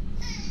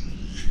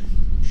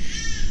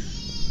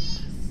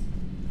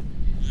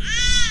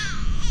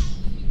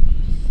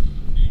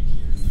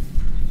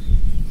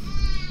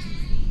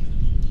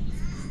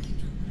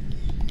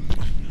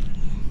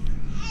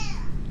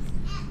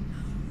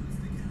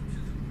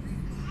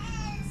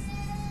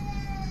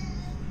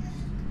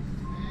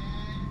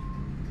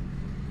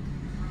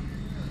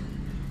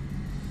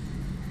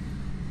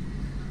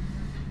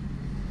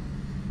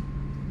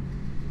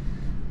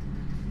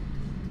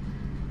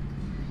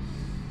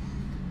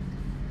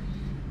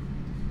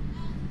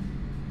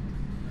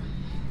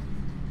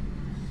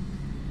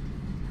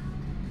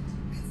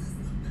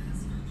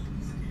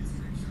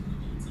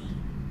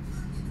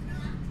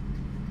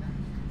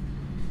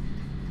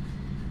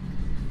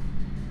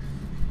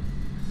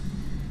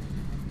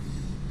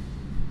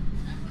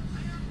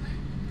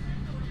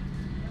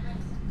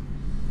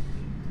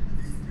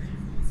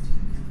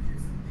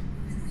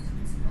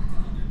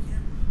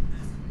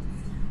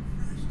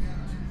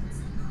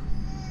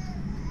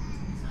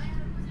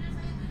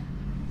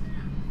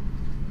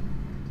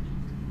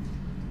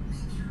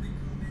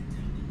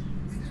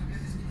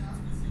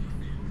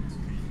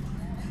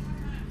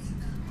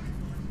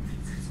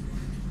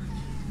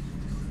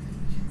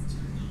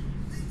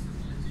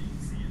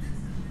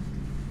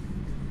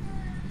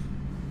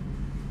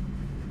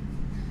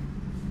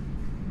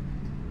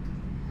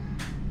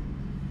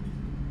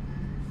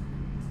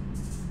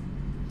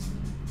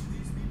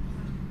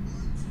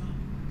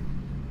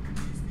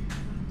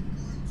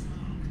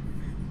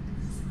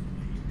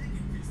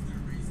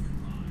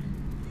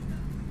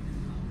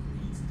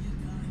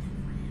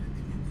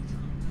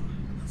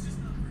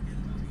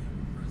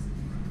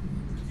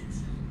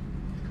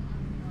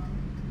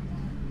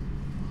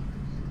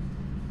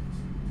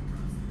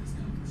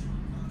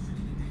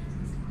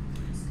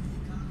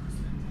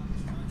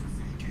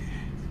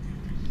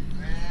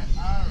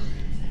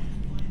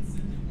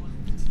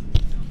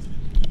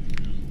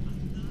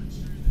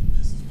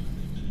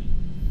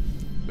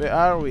 Where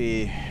are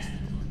we?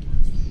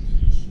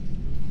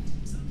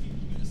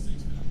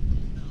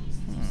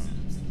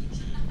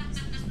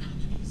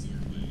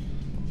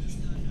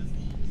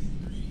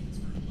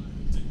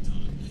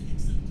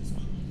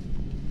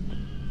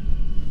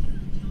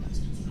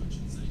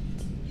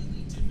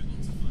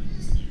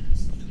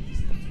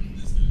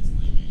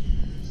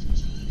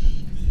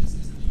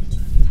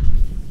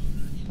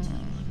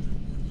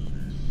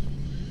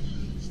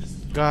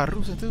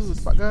 Garus itu,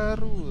 tempat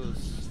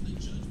garus.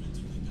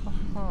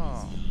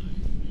 Haha.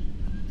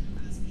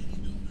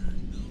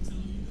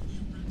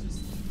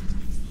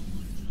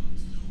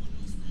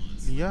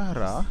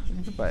 Liara,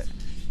 ini tempat.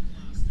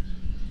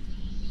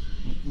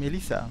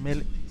 Melissa,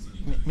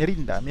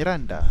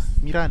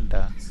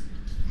 Miranda.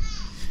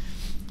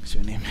 What's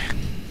your name?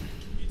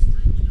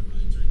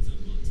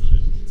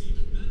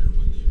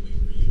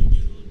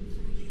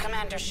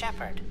 Commander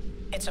Shepard,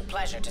 it's a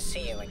pleasure to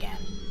see you again.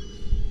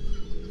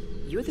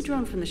 You're the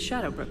drone from the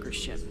Shadow Broker's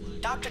ship.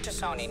 Dr.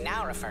 Tassoni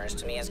now refers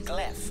to me as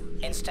Glyph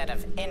instead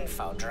of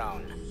Info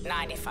Drone,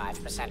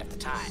 95% of the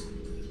time.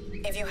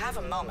 If you have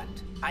a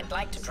moment, I'd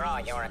like to draw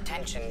your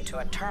attention to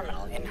a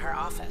terminal in her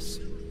office.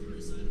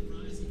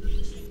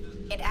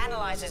 It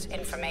analyzes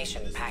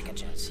information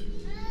packages.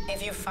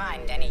 If you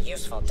find any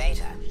useful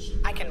data,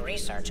 I can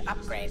research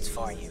upgrades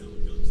for you.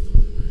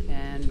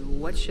 And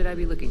what should I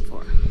be looking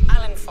for?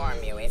 I'll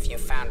inform you if you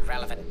found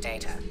relevant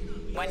data.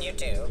 When you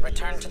do,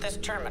 return to this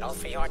terminal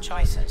for your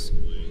choices.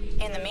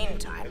 In the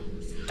meantime,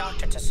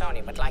 Dr.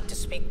 Tassoni would like to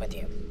speak with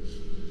you.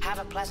 Have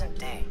a pleasant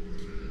day.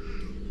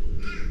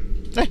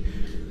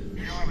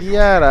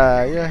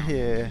 Liara, you're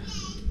here.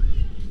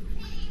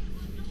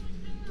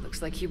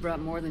 Looks like you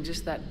brought more than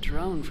just that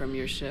drone from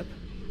your ship.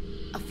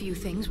 A few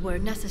things were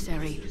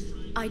necessary.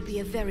 I'd be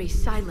a very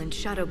silent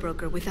shadow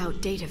broker without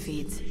data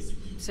feeds.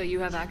 So you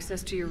have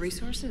access to your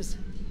resources?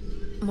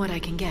 What I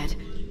can get.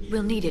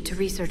 We'll need it to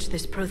research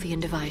this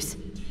Prothean device.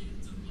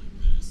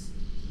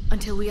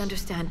 Until we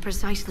understand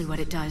precisely what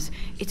it does,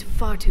 it's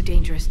far too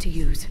dangerous to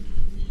use.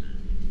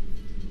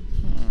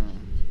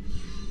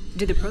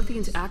 Did the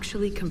Protheans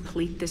actually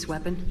complete this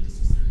weapon?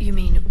 You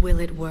mean, will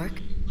it work?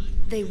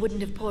 They wouldn't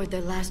have poured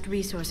their last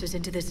resources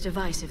into this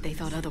device if they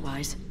thought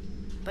otherwise.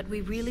 But we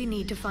really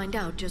need to find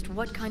out just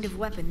what kind of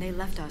weapon they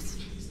left us.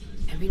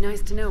 It'd be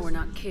nice to know we're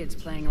not kids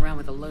playing around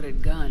with a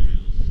loaded gun.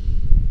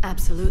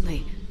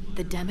 Absolutely.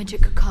 The damage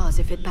it could cause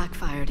if it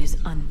backfired is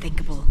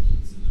unthinkable.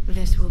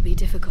 This will be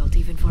difficult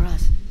even for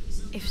us.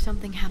 If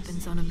something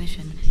happens on a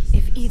mission,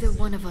 if either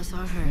one of us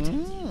are hurt,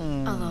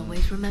 I'll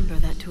always remember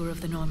that tour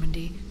of the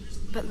Normandy.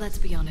 But let's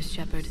be honest,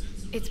 Shepard.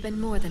 It's been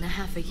more than a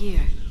half a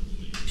year.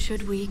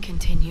 Should we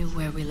continue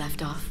where we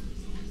left off?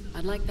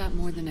 I'd like that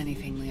more than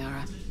anything,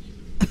 Liara.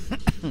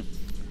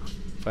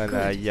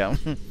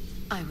 Good.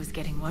 I was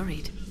getting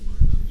worried.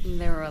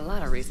 There were a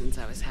lot of reasons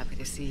I was happy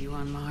to see you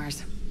on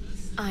Mars.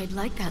 I'd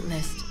like that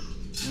list.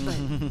 But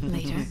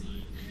later.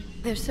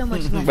 There's so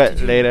much left But to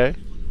do. later.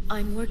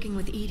 I'm working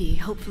with Edie.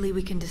 Hopefully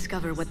we can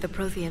discover what the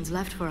Protheans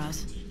left for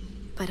us.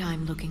 But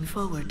I'm looking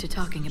forward to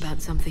talking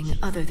about something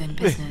other than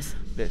business.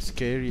 That's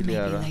scary, Maybe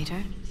Liara.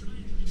 later.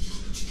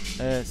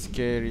 That's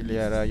scary,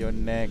 Liara. Your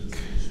neck.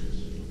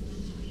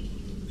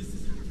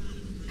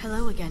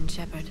 Hello again,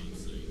 Shepard.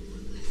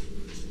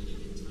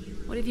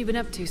 What have you been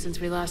up to since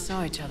we last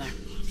saw each other?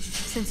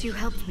 Since you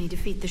helped me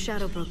defeat the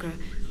Shadow Broker,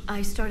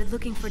 I started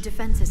looking for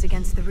defenses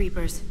against the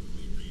Reapers.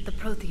 The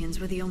Protheans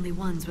were the only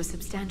ones with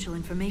substantial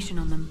information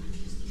on them.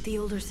 The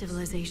older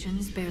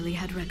civilizations barely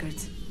had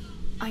records.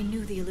 I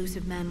knew the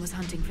elusive man was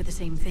hunting for the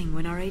same thing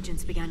when our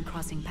agents began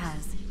crossing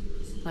paths.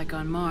 Like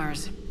on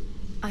Mars.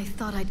 I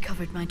thought I'd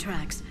covered my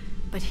tracks,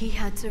 but he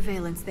had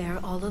surveillance there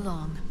all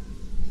along.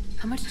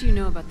 How much do you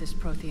know about this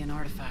Prothean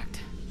artifact?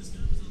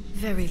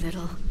 Very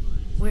little.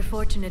 We're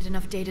fortunate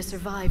enough Data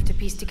survived to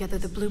piece together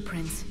the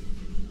blueprints.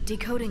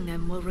 Decoding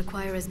them will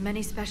require as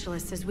many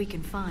specialists as we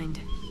can find.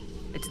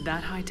 It's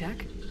that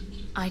high-tech?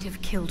 I'd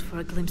have killed for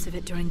a glimpse of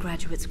it during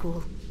graduate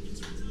school.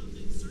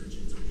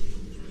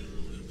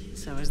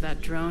 So is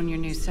that drone your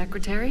new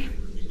secretary?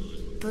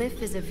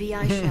 Glyph is a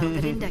VI shell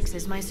that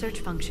indexes my search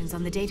functions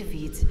on the data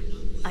feeds.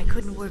 I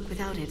couldn't work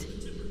without it.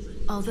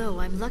 Although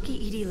I'm lucky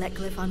Edie let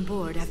Glyph on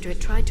board after it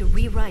tried to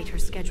rewrite her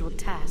scheduled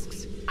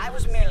tasks. I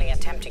was merely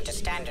attempting to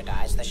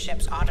standardize the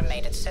ship's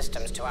automated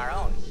systems to our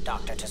own,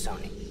 Dr.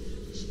 Tassoni.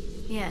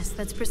 Yes,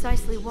 that's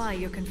precisely why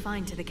you're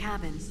confined to the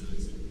cabin.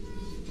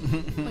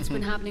 What's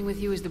been happening with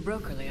you as the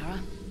broker, Liara?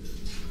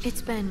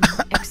 It's been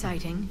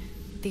exciting.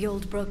 The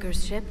old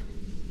broker's ship?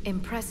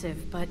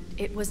 Impressive, but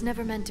it was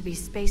never meant to be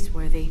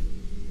space-worthy.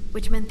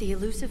 Which meant the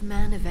elusive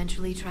man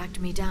eventually tracked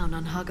me down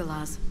on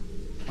Hagalaz.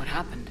 What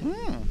happened?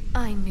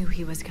 I knew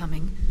he was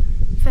coming.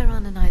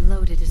 Farron and I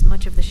loaded as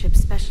much of the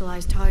ship's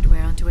specialized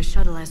hardware onto a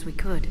shuttle as we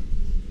could.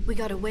 We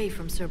got away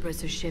from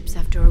Cerberus' ships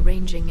after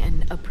arranging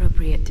an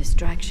appropriate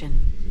distraction.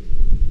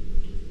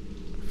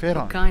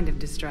 What kind of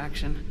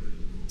distraction?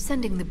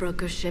 Sending the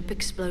broker's ship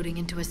exploding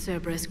into a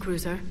Cerberus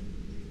cruiser.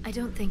 I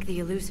don't think the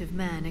elusive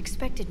man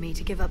expected me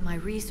to give up my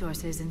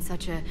resources in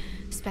such a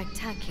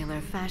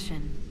spectacular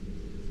fashion.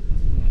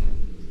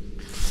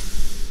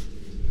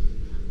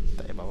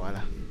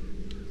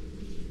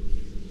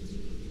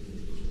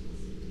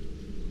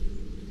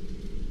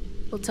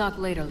 We'll talk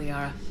later,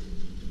 Liara.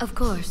 Of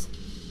course.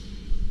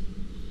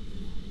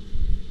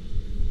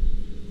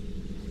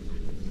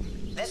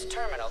 This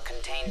terminal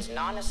contains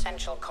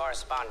non-essential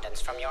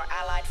correspondence from your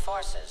allied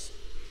forces.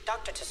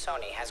 Dr.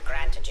 Tassoni has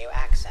granted you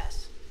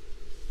access.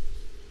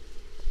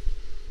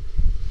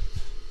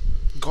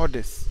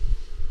 Goddess.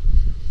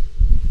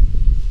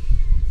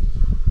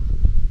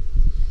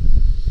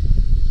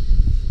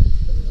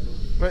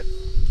 What?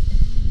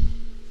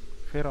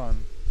 Feron.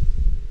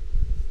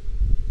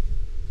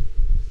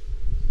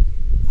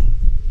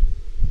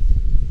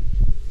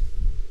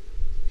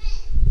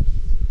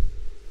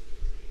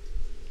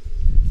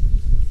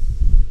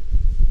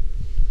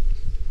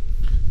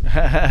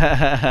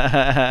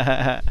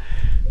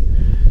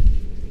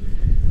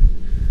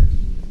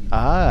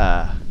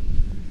 Ah,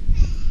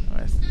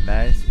 that's a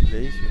nice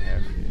place you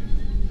have here.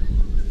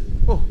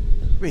 Oh,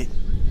 wait.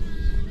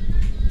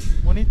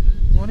 Want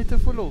it to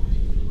follow?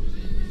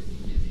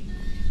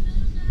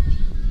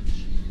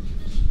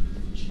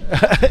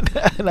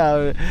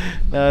 no.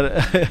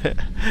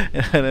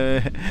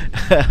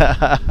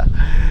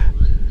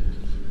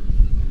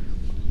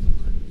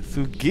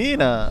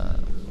 Sugina.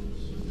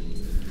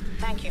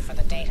 Thank you for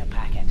the data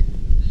packet.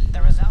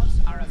 The results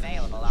are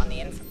available on the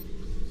info.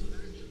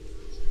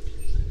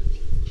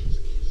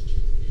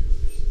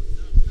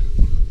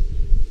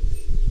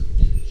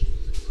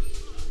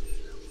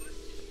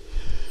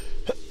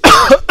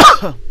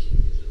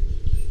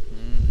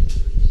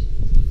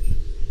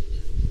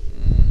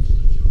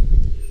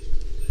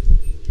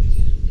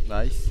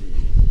 I see.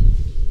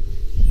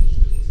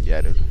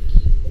 Biar dulu.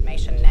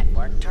 Information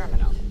Network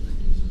Terminal.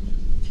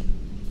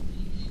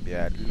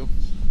 Biar dulu.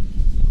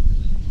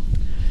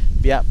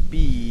 Biar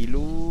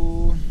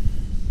dulu.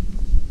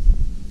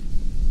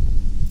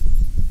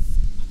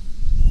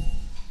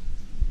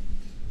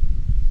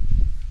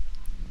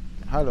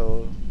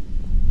 Hello.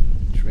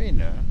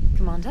 Trainer.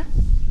 Commander,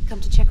 come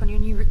to check on your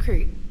new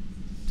recruit.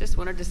 Just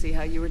wanted to see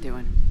how you were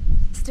doing.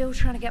 Still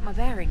trying to get my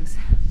bearings.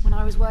 When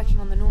I was working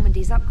on the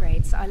Normandy's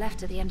upgrades, I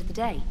left at the end of the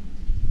day.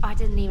 I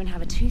didn't even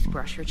have a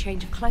toothbrush or a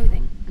change of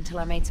clothing until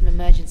I made some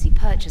emergency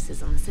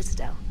purchases on the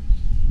Citadel.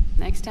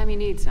 Next time you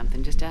need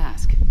something, just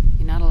ask.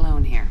 You're not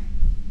alone here.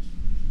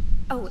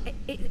 Oh,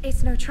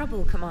 it's no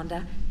trouble,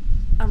 Commander.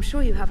 I'm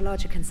sure you have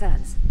larger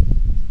concerns.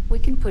 We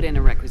can put in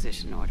a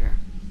requisition order.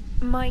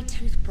 My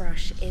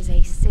toothbrush is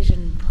a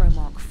Cision Pro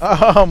Mark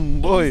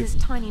IV. Boy. It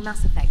uses tiny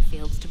Mass Effect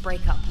fields to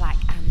break up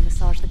plaque and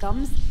massage the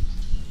gums.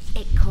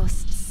 It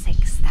costs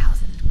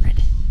 6,000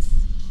 credits.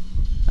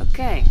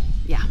 Okay,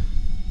 yeah.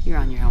 You're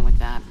on your own with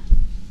that.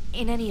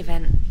 In any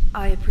event,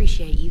 I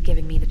appreciate you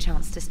giving me the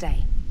chance to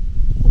stay.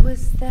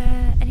 Was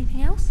there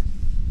anything else?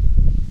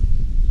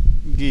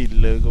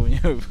 Gila kau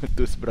punya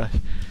toothbrush.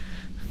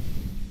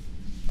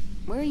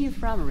 Where are you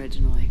from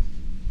originally?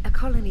 A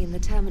colony in the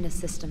Terminus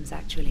systems,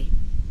 actually.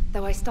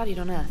 Though I studied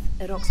on Earth,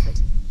 at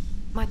Oxford.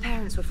 My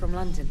parents were from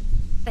London.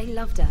 They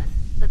loved Earth,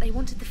 but they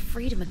wanted the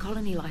freedom a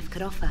colony life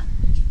could offer.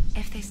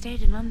 If they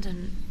stayed in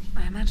London,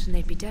 I imagine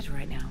they'd be dead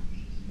right now.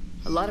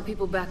 A lot of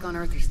people back on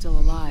Earth are still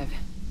alive,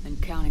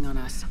 and counting on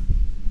us.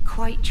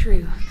 Quite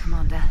true,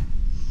 Commander.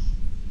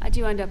 How'd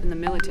you end up in the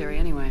military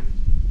anyway?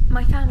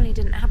 My family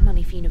didn't have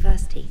money for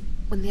university.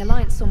 When the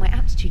Alliance saw my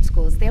aptitude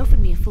scores, they offered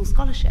me a full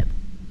scholarship.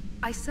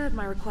 I served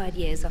my required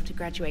years after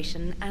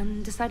graduation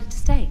and decided to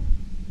stay.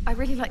 I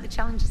really like the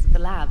challenges of the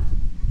lab.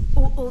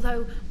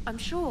 Although, I'm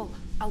sure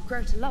I'll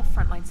grow to love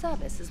frontline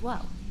service as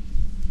well.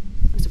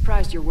 I'm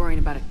surprised you're worrying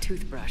about a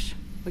toothbrush.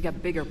 We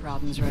got bigger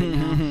problems right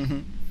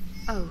now.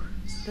 Oh,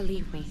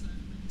 believe me.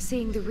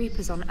 Seeing the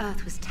Reapers on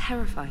Earth was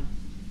terrifying.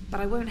 But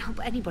I won't help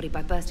anybody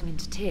by bursting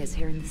into tears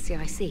here in the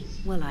CIC,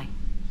 will I?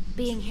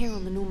 Being here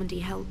on the Normandy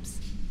helps.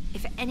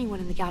 If anyone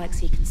in the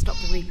galaxy can stop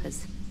the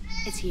Reapers,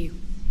 it's you.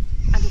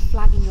 And if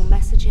flagging your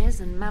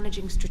messages and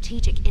managing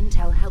strategic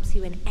intel helps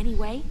you in any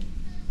way,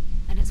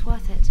 then it's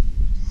worth it.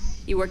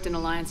 You worked in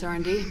Alliance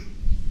R&D?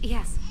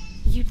 Yes.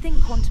 You'd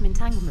think quantum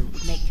entanglement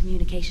would make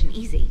communication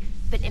easy,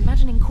 but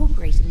imagine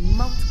incorporating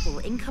multiple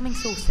incoming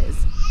sources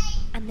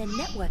and then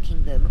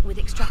networking them with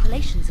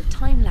extrapolations of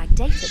time-lag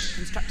data to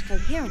construct a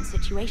coherent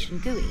situation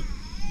GUI.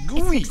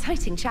 It's an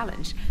exciting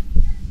challenge.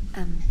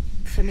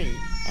 For me,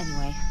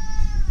 anyway.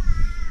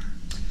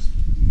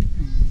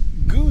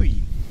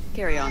 GUI.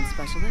 Carry on,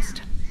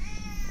 Specialist.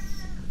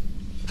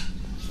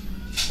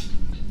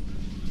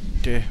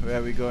 Okay, where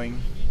are we going?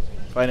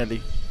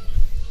 Finally.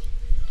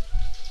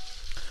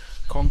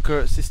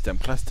 Conquer system.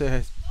 Cluster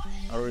has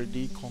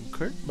already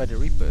conquered by the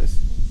Reapers.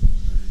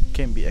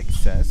 Can be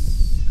accessed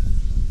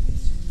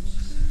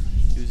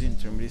using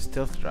intermediate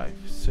stealth drive.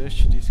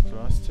 Search these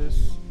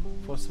clusters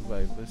for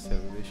survivors.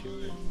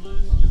 Salvation.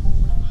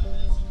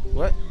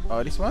 What?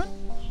 Oh, this one?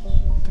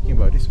 Talking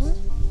about this one?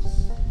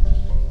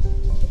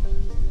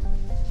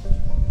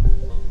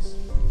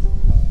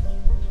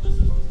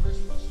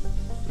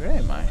 Where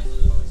am I?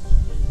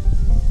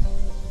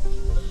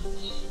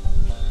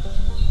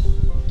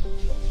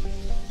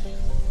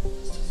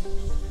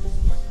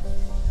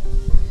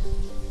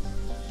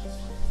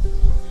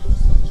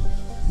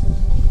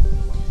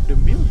 The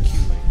Milky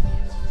Way.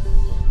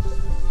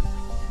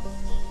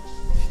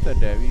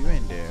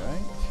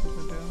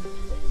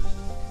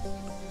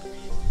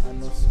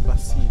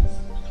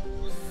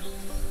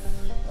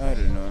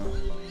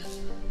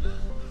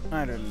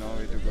 I don't know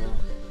where to go.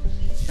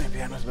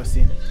 Maybe I must bust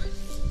in.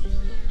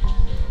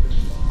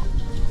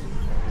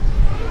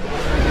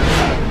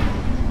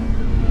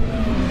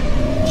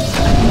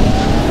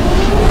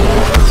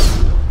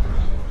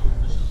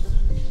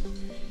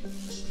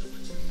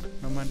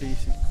 Normandy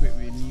is equipped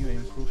with new and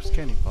improved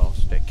scanning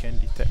pulse that can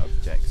detect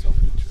objects of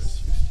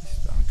interest. Use this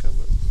to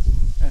uncover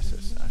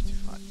assets,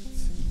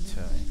 artifacts,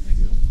 ether, and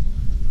fuel.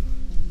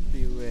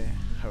 Beware,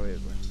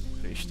 however,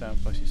 that each time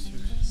pulse is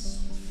used.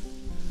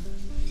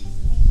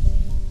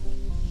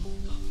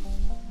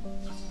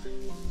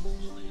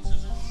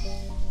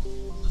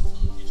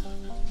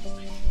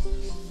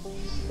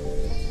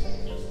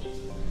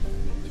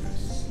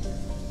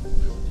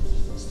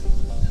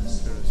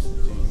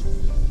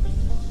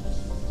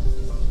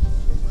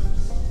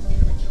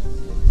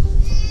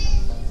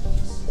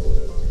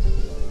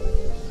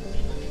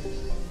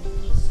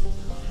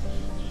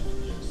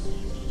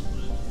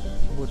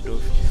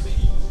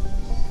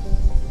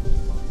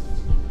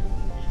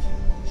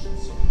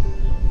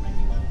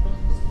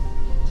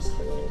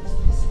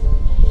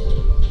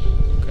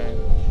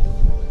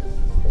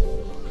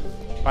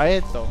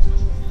 Esto.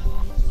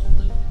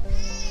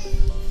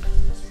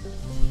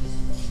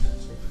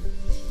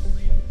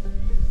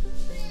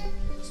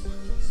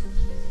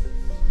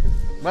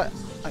 What?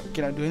 I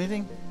cannot do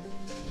anything?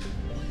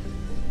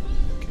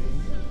 Okay.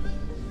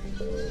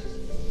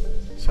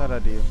 Salah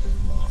dia.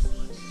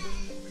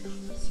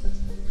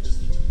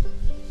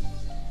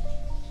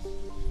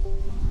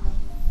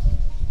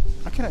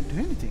 I cannot do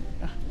anything.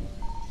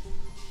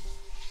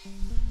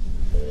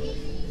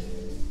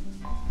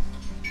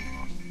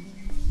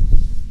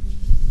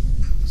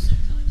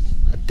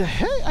 The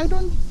heck? I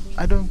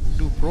don't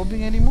do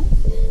probing anymore.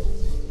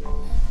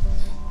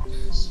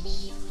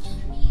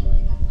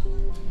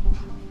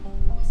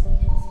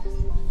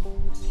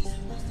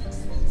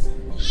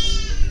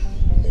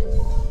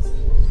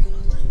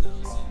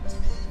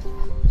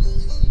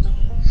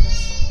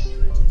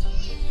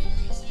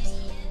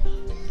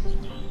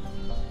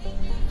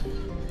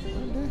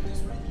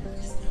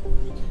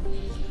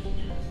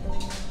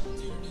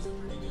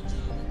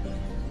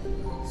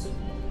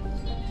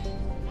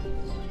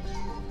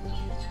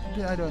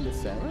 I don't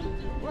understand.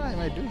 What am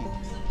I doing?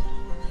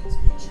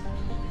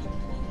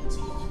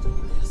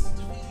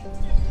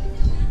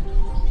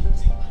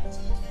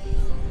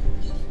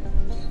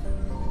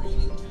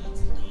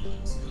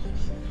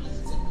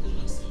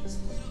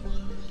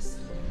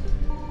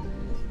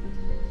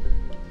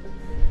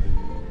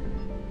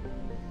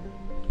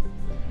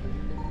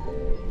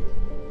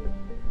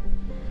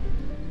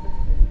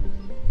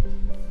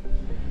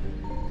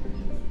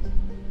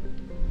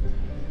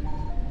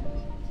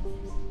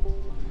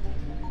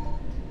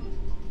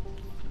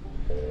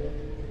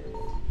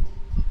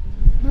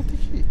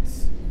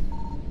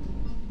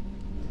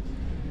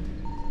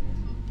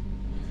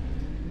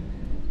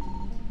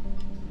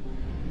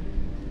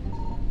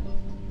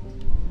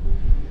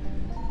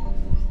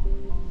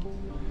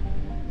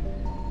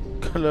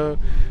 Kalau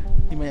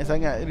ni banyak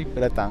sangat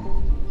Reaper datang.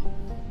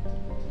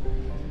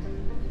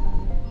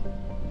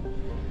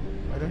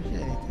 I don't hear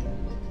anything.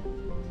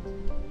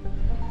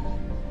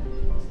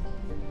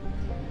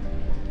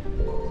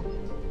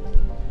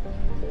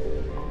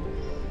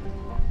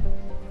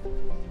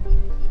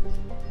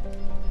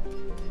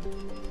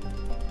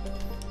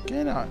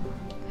 Cannot.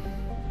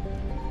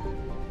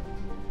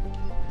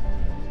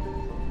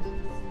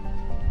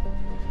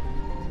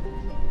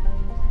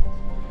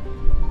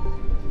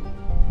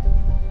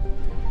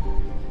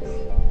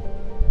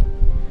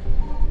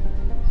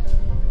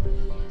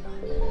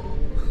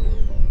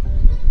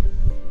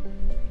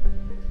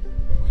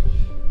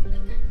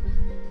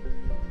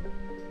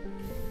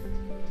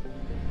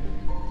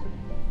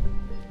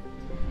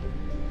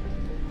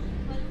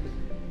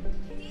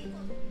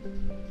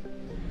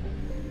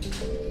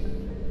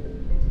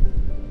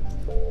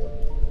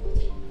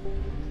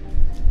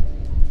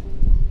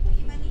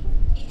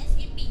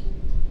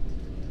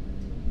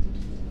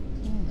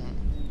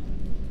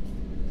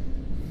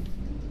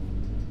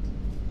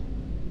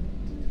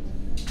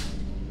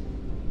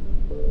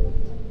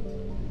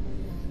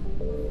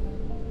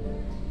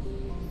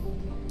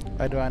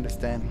 I don't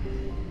understand.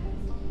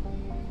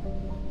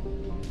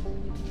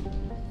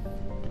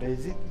 What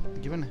is it?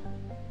 Gimana?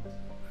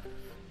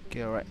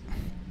 Okay, alright.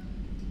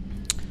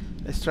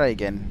 Let's try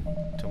again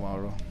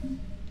tomorrow.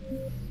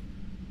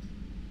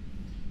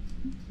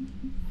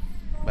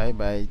 Bye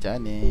bye,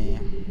 Johnny.